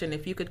question,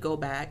 if you could go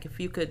back, if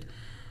you could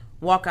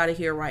walk out of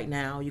here right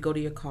now, you go to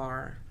your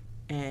car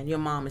and your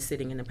mom is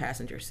sitting in the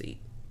passenger seat,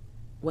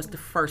 what's the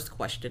first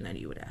question that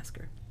you would ask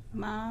her?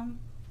 Mom,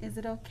 is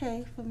it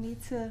okay for me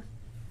to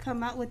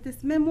come out with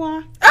this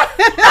memoir?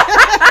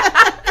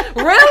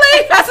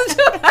 Really? That's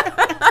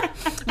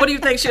what what do you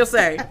think she'll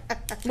say?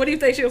 What do you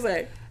think she'll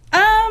say?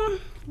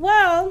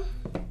 Well,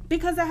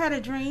 because I had a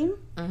dream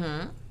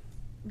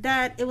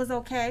that it was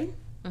okay.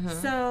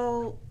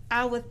 So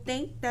I would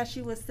think that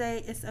she would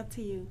say, it's up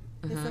to you.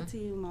 It's up to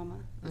you, Mama.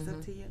 It's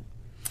up to you.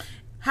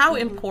 How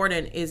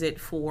important is it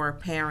for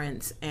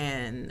parents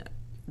and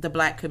the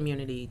Black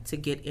community to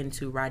get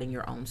into writing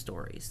your own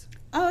stories?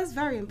 Oh, it's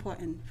very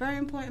important. Very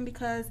important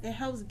because it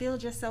helps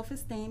build your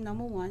self-esteem,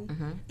 number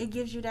one. It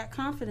gives you that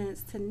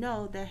confidence to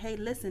know that, hey,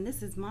 listen,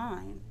 this is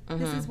mine.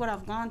 This is what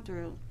I've gone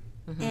through.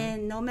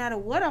 And no matter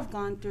what I've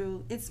gone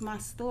through, it's my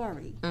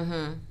story.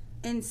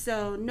 And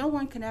so no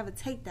one can ever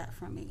take that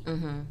from me.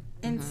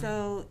 And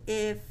so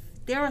if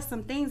there are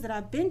some things that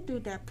I've been through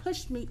that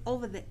pushed me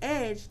over the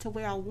edge to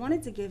where I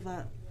wanted to give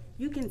up.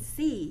 You can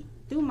see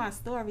through my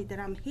story that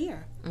I'm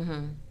here.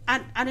 Mm-hmm.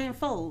 I didn't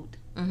fold.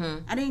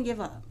 Mm-hmm. I didn't give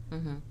up.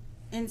 Mm-hmm.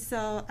 And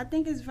so I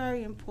think it's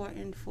very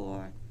important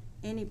for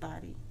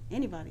anybody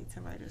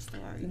to write a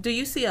story. Do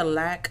you see a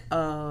lack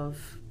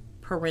of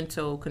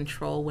parental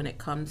control when it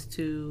comes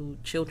to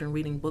children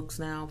reading books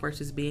now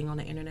versus being on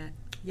the internet?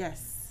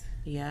 Yes.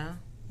 Yeah.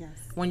 Yes.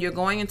 When you're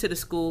going into the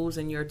schools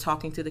and you're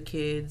talking to the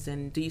kids,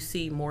 and do you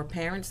see more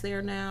parents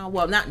there now?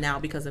 Well, not now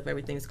because of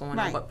everything that's going on,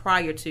 Right. but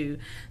prior to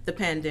the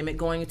pandemic,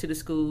 going into the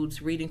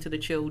schools, reading to the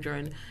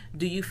children,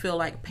 do you feel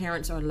like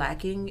parents are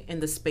lacking in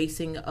the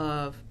spacing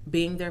of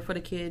being there for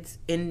the kids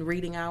in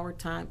reading hour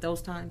time,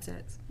 those time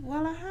sets?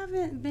 Well, I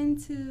haven't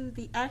been to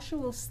the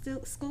actual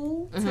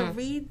school to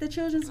read the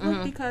children's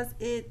book because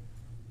it's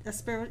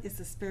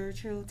a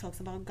spiritual, talks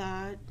about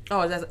God.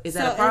 Oh, is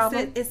that a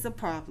problem? It's a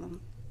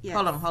problem. Yes.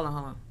 Hold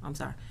on. I'm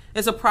sorry.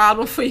 It's a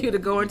problem for you to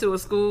go into a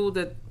school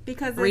to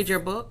read your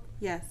book?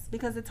 Yes,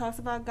 because it talks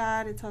about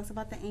God, it talks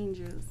about the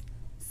angels.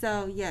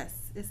 So, yes,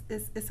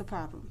 it's a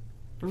problem.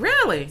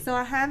 Really? So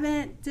I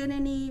haven't done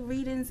any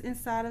readings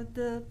inside of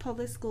the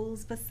public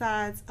schools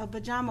besides a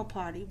pajama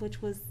party,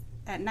 which was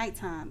at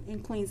nighttime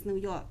in Queens, New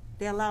York.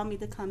 They allowed me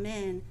to come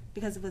in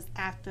because it was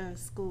after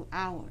school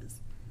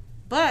hours.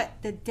 But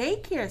the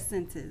daycare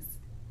centers,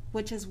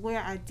 which is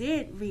where I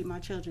did read my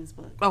children's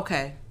book.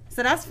 Okay.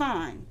 So that's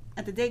fine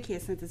at the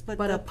daycare centers. But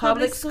a the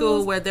public school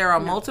schools, where there are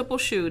no. multiple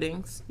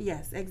shootings,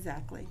 Yes,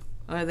 exactly.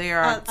 where there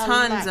are A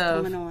tons lot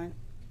of going on.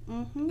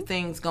 Mm-hmm.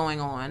 things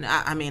going on.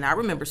 I mean, I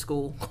remember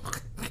school.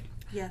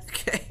 Yes.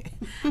 Okay.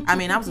 I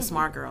mean, I was a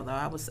smart girl though.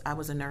 I was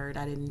a nerd.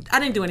 I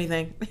didn't do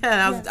anything.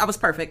 I was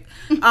perfect.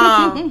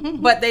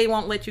 But they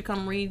won't let you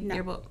come read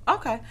your book.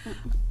 Okay.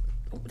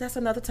 That's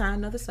another time,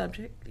 another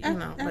subject. You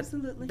know, but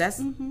absolutely.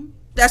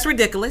 That's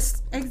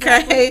ridiculous.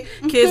 Exactly. Okay,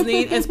 kids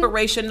need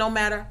inspiration no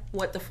matter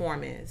what the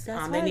form is.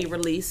 That's They right. need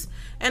release,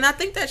 and I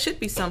think that should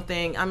be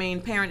something. I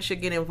mean, parents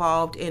should get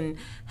involved in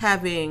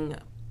having.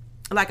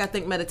 Like, I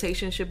think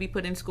meditation should be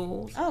put in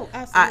schools. Oh,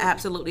 absolutely. I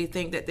absolutely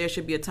think that there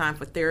should be a time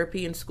for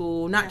therapy in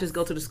school, not just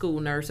go to the school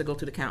nurse or go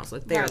to the counselor.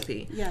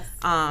 Therapy. Right.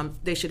 Yes.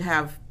 They should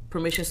have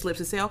permission slips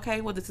to say, okay,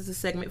 well, this is a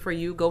segment for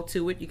you. Go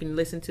to it. You can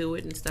listen to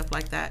it and stuff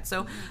like that.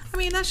 So, I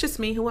mean, that's just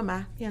me. Who am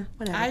I? Yeah,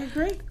 whatever. I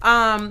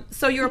agree.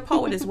 So you're a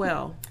poet as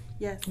well.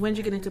 Yes. When did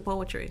you get into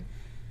poetry?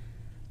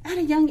 At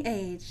a young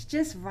age,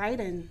 just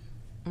writing.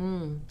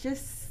 Mm.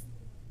 Just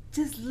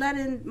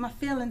letting my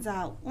feelings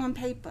out on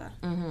paper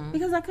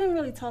because I couldn't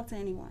really talk to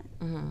anyone.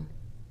 Mm-hmm.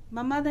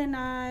 My mother and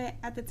I,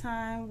 at the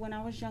time when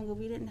I was younger,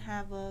 we didn't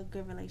have a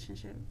good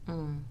relationship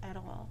at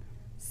all.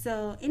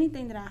 So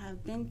anything that I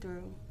have been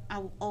through, I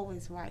will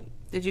always write.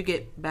 Did you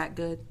get back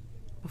good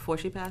before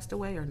she passed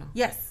away or no?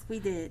 Yes, we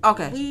did.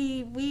 Okay.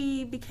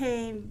 We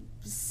became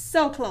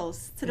so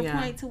close to the Yeah.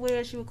 point to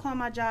where she would call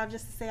my job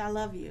just to say I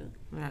love you.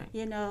 Right.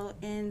 You know,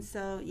 and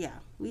so yeah,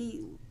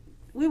 we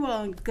were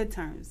on good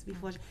terms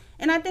before.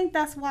 And I think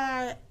that's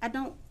why I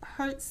don't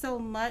hurt so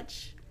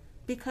much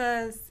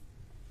because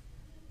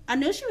I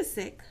knew she was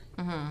sick.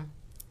 Mm-hmm.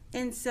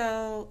 And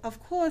so, of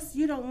course,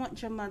 you don't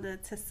want your mother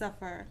to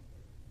suffer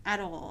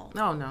at all.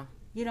 Oh, no.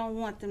 You don't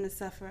want them to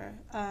suffer.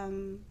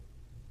 I'm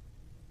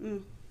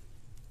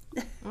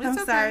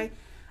okay. sorry.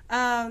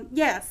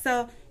 Yeah,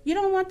 so you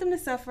don't want them to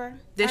suffer.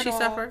 Did at she all.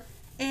 suffer?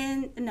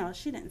 And no,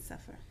 she didn't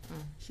suffer.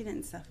 She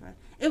didn't suffer.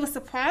 It was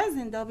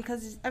surprising though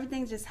because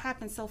everything just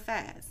happened so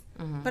fast.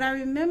 But I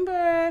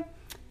remember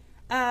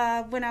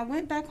when I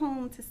went back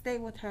home to stay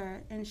with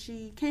her, and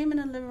she came in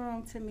the living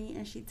room to me,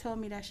 and she told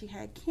me that she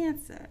had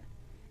cancer,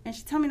 and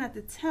she told me not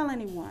to tell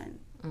anyone.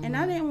 And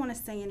I didn't want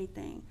to say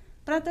anything,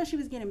 but I thought she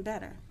was getting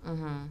better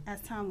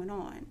as time went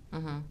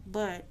on.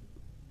 But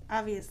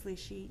obviously,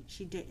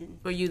 she didn't.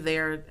 Were you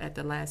there at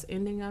the last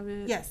ending of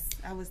it? Yes,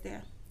 I was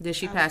there. Did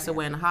she I pass was there.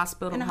 away in a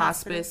hospital, In a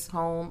hospice,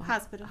 home?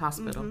 Hospital.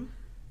 Hospital. In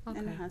the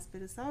Okay.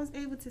 hospital. So I was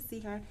able to see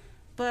her.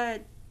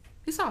 But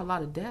You saw a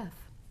lot of death.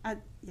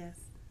 yes,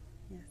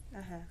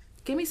 I have.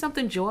 Give me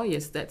something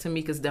joyous that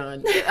Tamika's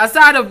done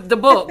aside of the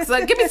books.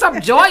 Like, give me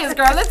something joyous,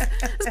 girl. Let's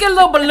get a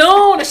little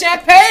balloon, a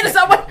champagne, or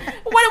something.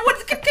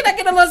 What can I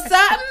get a little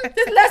something?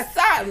 Just less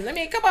something. I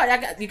mean, come on.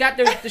 You got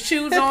the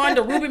shoes on,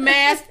 the ruby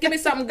mask. Give me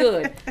something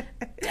good.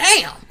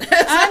 Damn.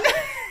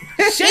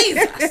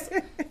 Jesus. Girl.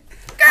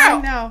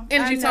 I know.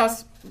 Energy I know.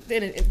 toss.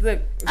 Look,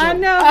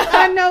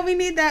 I know. We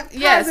need that.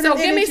 Yeah, so positive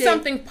give me energy.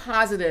 something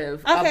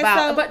positive Okay,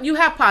 about. so- But you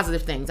have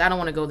positive things. I don't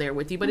want to go there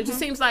with you, but it just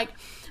seems like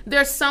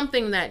there's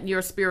something that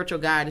your spiritual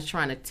guide is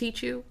trying to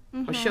teach you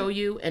or show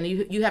you, and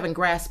you haven't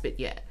grasped it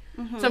yet.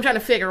 So I'm trying to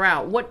figure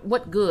out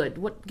what good.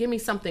 Give me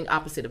something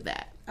opposite of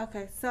that.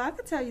 Okay, so I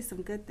could tell you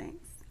some good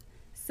things.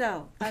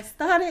 So I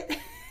started.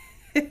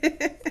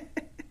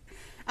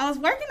 I was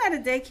working at a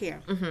daycare,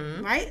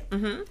 right?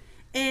 Mm-hmm.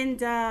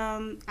 And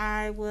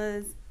I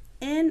was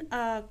in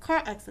a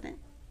car accident.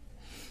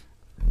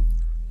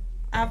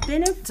 I've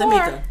been in four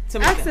Tamika.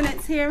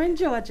 accidents here in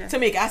Georgia.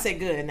 Tamika, I said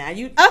good. Now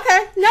you Okay,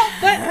 no,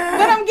 but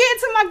I'm getting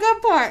to my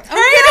good part.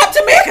 hurry it up,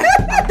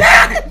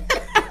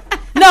 Tamika.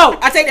 No,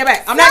 I take that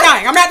back. I'm not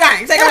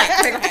dying. Take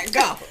it back.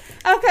 Go.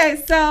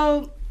 Okay,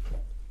 so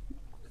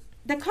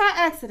the car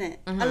accident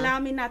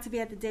allowed me not to be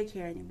at the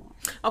daycare anymore.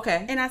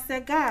 Okay. And I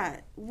said,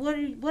 God,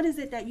 what is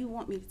it that you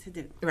want me to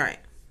do? Right.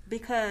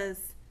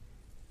 Because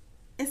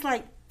it's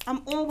like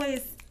I'm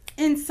always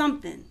in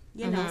something,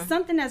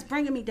 something that's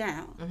bringing me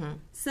down.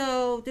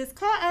 So this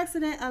car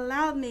accident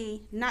allowed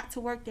me not to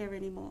work there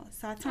anymore.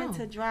 So I turned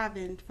to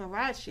driving for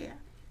rideshare.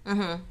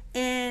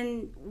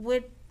 And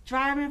with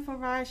driving for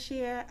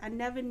rideshare, I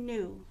never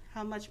knew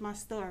how much my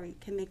story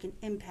can make an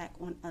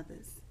impact on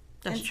others.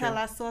 Until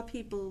I saw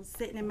people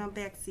sitting in my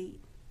backseat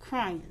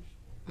crying.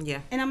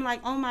 Yeah. And I'm like,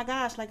 oh my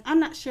gosh, like I'm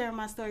not sharing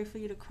my story for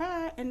you to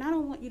cry, and I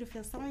don't want you to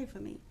feel sorry for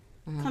me.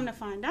 Come to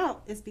find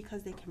out, it's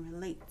because they can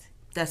relate.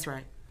 That's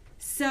right.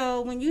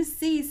 So when you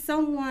see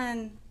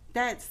someone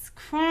that's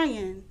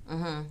crying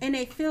and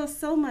they feel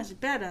so much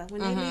better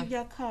when they leave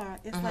your car,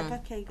 it's like,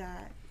 okay,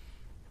 God,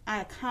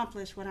 I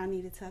accomplished what I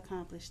needed to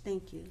accomplish.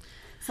 Thank you.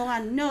 So I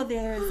know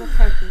there is a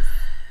purpose.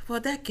 Well,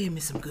 that gave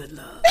me some good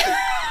love.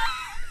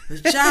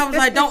 The child was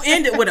like, don't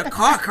end it with a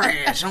car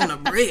crash on a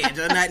bridge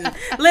or nothing.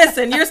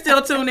 Listen, you're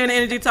still tuned in to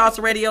Energy Talks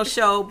Radio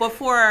Show.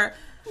 Before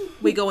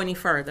we go any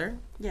further,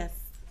 Yes.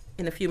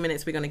 in a few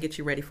minutes, we're going to get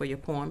you ready for your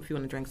poem. If you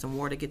want to drink some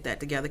water, get that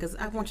together, because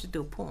I want you to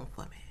do a poem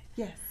for me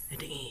Yes. at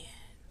the end.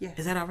 Yes.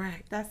 Is that all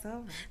right? That's all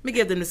right. Let me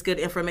give them this good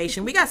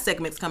information. We got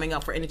segments coming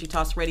up for Energy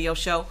Talks Radio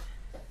Show.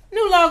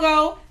 New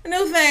logo,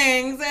 new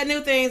things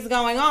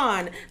going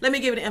on. Let me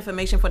give you the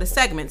information for the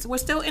segments. We're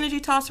still Energy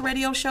Talks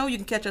Radio Show. You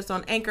can catch us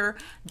on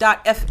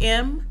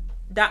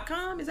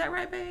anchor.fm.com. Is that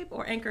right, babe?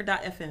 Or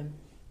anchor.fm?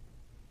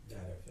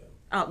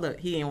 Oh, look,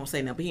 he ain't want to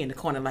say nothing, but he in the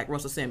corner like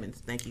Russell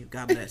Simmons. Thank you.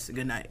 God bless.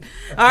 Good night.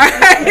 All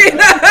right.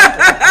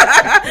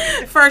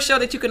 First show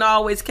that you can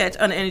always catch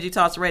on the Energy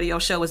Talks Radio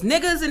Show is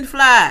Niggas and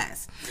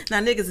Flies. Now,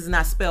 niggas is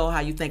not spelled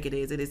how you think it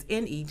is. It is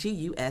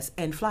Negus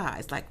and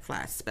flies, like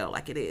flies spelled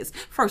like it is.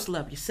 First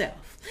love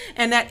yourself.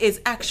 And that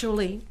is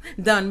actually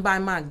done by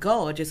my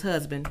gorgeous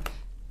husband.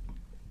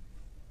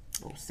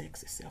 Oh,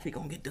 sexy self. He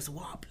gonna get this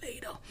wop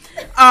later.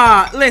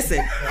 Listen.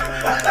 Okay?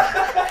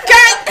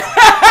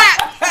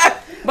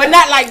 But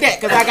not like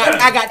that, because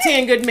I got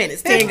 10 good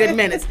minutes. 10 good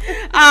minutes.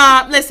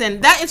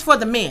 Listen, that is for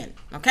the men.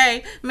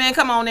 Okay? Man,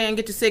 come on in,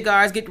 get your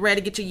cigars, get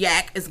ready, get your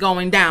yak. It's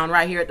going down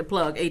right here at the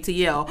plug,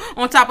 ATL.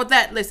 On top of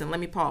that, listen, let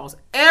me pause.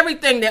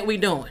 Everything that we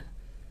doing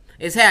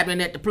is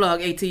happening at the plug,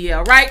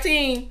 ATL. Right,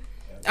 team?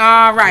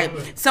 All right.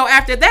 So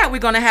after that, we're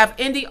going to have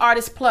indie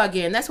artist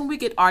plug-in. That's when we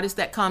get artists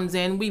that comes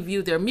in. We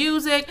view their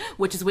music,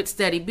 which is with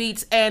Steady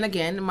Beats. And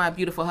again, my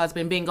beautiful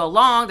husband, Bingo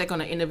Long, they're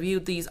going to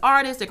interview these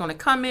artists. They're going to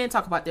come in,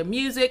 talk about their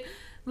music.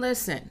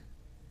 Listen,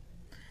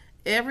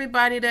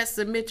 everybody that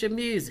submit your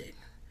music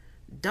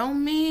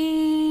don't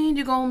mean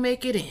you're going to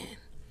make it in.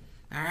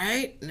 All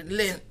right?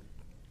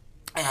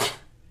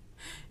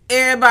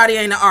 Everybody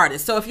ain't an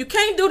artist. So if you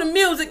can't do the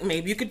music,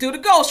 maybe you could do the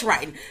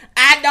ghostwriting.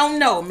 I don't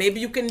know. Maybe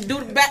you can do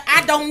the back.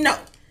 I don't know.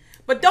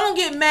 But don't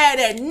get mad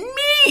at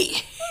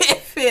me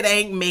if it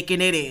ain't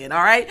making it in,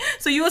 all right?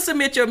 So you will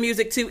submit your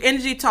music to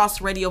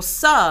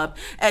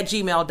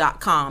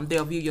energytalksradiosub@gmail.com.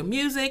 They'll view your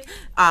music.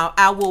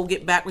 I will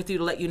get back with you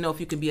to let you know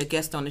if you can be a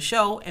guest on the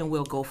show, and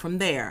we'll go from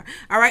there.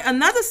 All right,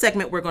 another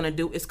segment we're going to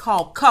do is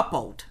called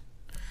Coupled.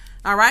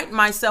 All right,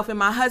 myself and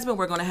my husband,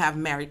 we're going to have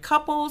married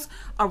couples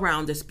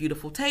around this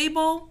beautiful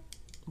table,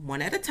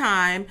 one at a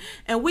time,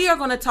 and we are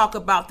going to talk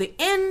about the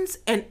ins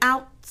and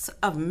outs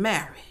of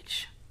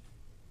marriage.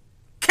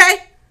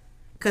 Okay?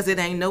 Because it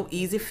ain't no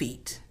easy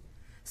feat.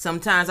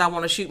 Sometimes I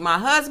want to shoot my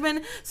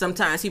husband.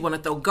 Sometimes he want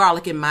to throw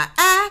garlic in my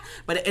eye.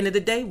 But at the end of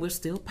the day, we're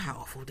still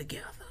powerful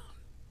together.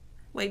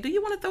 Wait, do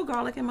you want to throw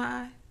garlic in my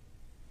eye?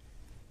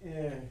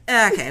 Yeah.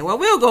 Okay, well,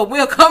 we'll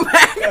come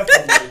back. We'll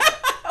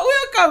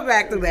come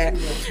back to that.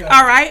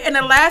 All right, and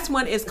the last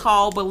one is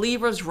called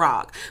Believers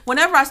Rock.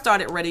 Whenever I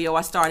started radio,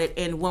 I started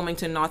in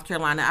Wilmington, North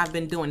Carolina. I've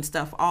been doing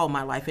stuff all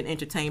my life in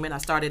entertainment. I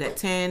started at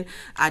 10.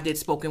 I did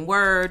spoken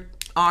word,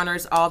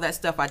 honors, all that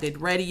stuff. I did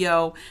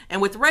radio.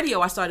 And with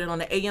radio, I started on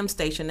the AM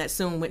station that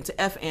soon went to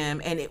FM,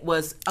 and it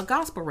was a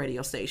gospel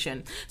radio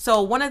station.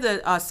 So one of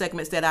the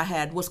segments that I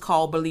had was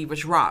called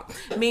Believers Rock.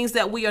 It means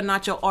that we are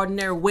not your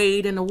ordinary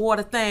wade in the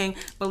water thing,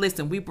 but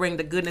listen, we bring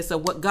the goodness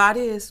of what God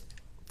is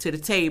to the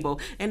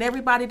table. And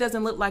everybody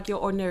doesn't look like your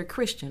ordinary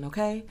Christian,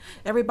 okay?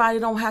 Everybody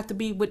don't have to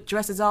be with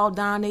dresses all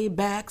down their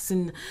backs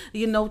and,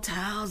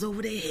 towels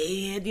over their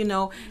head,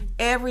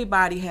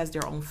 Everybody has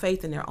their own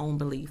faith and their own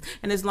belief.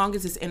 And as long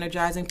as it's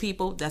energizing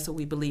people, that's what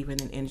we believe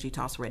in Energy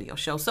Talks Radio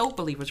Show. So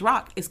Believers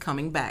Rock is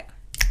coming back.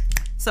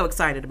 So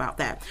excited about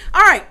that.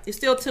 All right, you're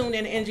still tuned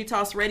in to Energy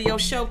Talks Radio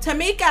Show.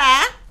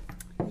 Tamika.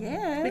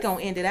 Yes. We're going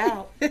to end it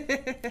out.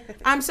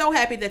 I'm so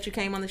happy that you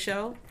came on the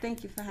show.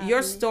 Thank you for having Your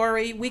me.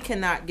 story, we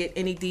cannot get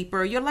any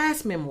deeper. Your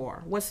last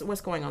memoir,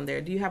 what's going on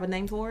there? Do you have a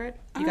name for it?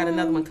 You got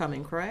another one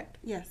coming, correct?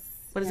 Yes.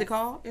 What is it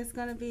called? It's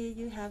going to be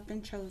You Have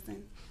Been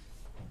Chosen.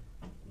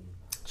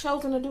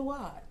 Chosen to do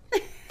what?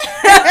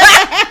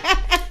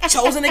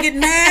 Chosen to get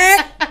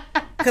mad?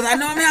 Because I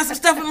know I'm going to have some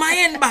stuff in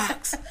my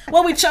inbox.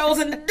 What we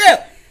chosen to do?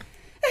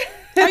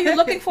 Are you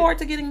looking forward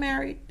to getting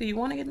married? Do you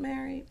want to get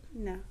married?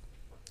 No.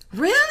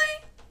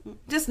 Really?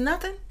 Just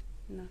nothing?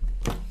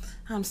 Nothing.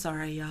 I'm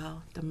sorry,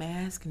 y'all. The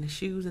mask and the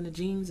shoes and the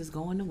jeans is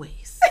going to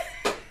waste.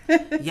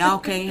 Y'all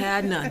can't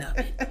have none of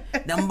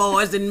it. Them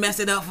boys didn't mess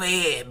it up for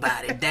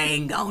everybody.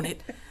 Dang on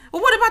it.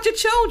 Well, what about your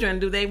children?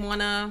 Do they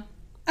want to...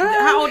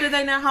 how old are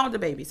they now? How old are the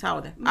babies? How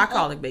old are they? I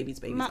call it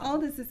babies. My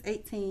oldest is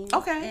 18.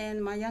 Okay.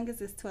 And my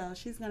youngest is 12.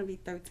 She's going to be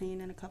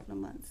 13 in a couple of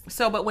months.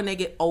 So, but when they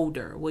get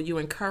older, will you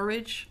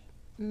encourage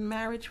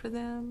marriage for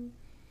them?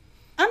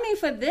 I mean,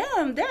 for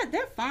them,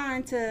 they're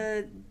fine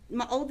to...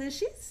 My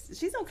oldest,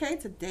 she's okay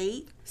to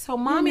date. So,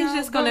 mommy's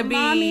just going to be...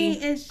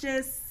 Mommy is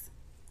just...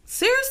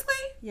 Seriously?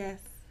 Yes.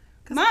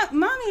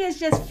 Mommy is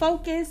just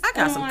focused I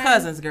got some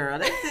cousins, girl.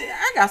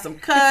 I got some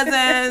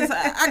cousins.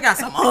 I got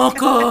some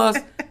uncles.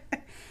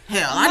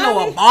 Hell, I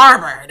know a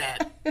barber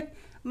that...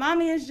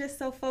 Mommy is just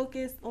so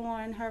focused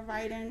on her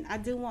writing. I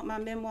do want my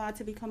memoir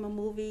to become a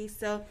movie,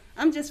 so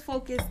I'm just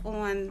focused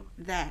on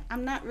that.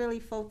 I'm not really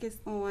focused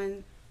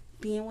on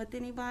being with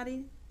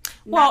anybody.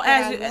 Well,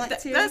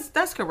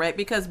 that's correct,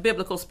 because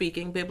biblically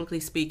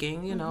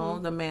speaking, you know,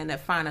 the man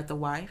that findeth the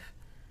wife,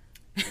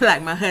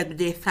 like my husband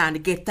did find a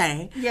good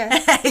thing.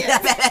 Yes.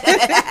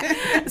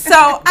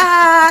 So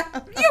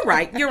you're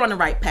right. You're on the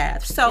right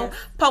path. So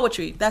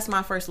poetry, that's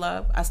my first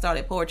love. I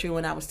started poetry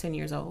when I was 10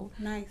 years old.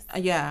 Nice.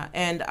 Yeah,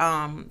 and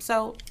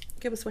so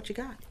give us what you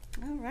got.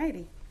 All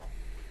righty.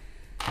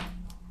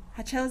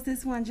 I chose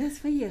this one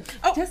just for you.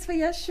 Oh. Just for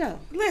your show.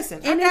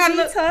 Listen,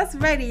 Energy Toss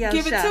Radio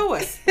give Show. it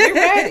to us. We're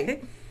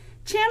ready.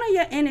 Channel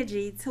your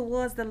energy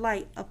towards the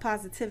light of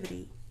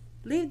positivity.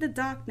 Leave the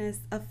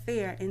darkness of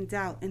fear and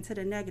doubt into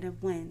the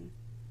negative wind.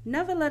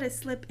 Never let it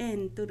slip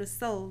in through the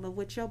soul of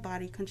which your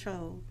body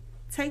controls.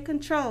 Take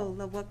control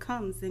of what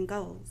comes and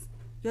goes.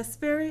 Your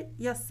spirit,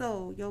 your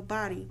soul, your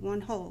body,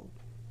 one whole.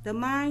 The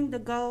mind, the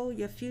goal,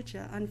 your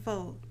future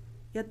unfold.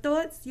 Your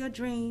thoughts, your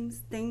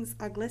dreams, things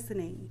are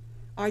glistening.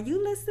 Are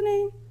you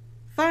listening?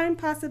 Find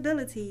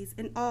possibilities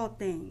in all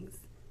things.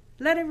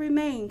 Let it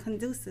remain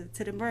conducive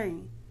to the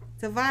brain.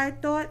 Divine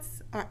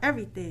thoughts are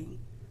everything.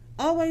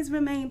 Always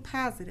remain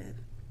positive.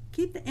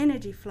 Keep the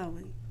energy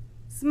flowing.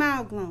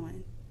 Smile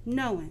glowing,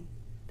 knowing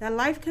that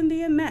life can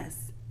be a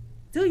mess.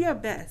 Do your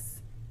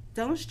best.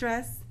 Don't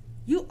stress.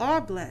 You are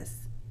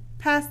blessed.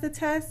 Pass the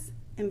test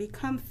and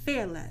become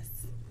fearless.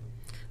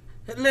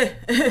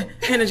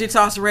 Energy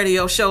Toss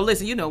Radio Show.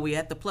 Listen, you know we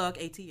at the plug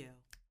ATL.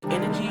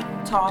 Energy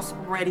Toss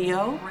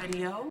Radio.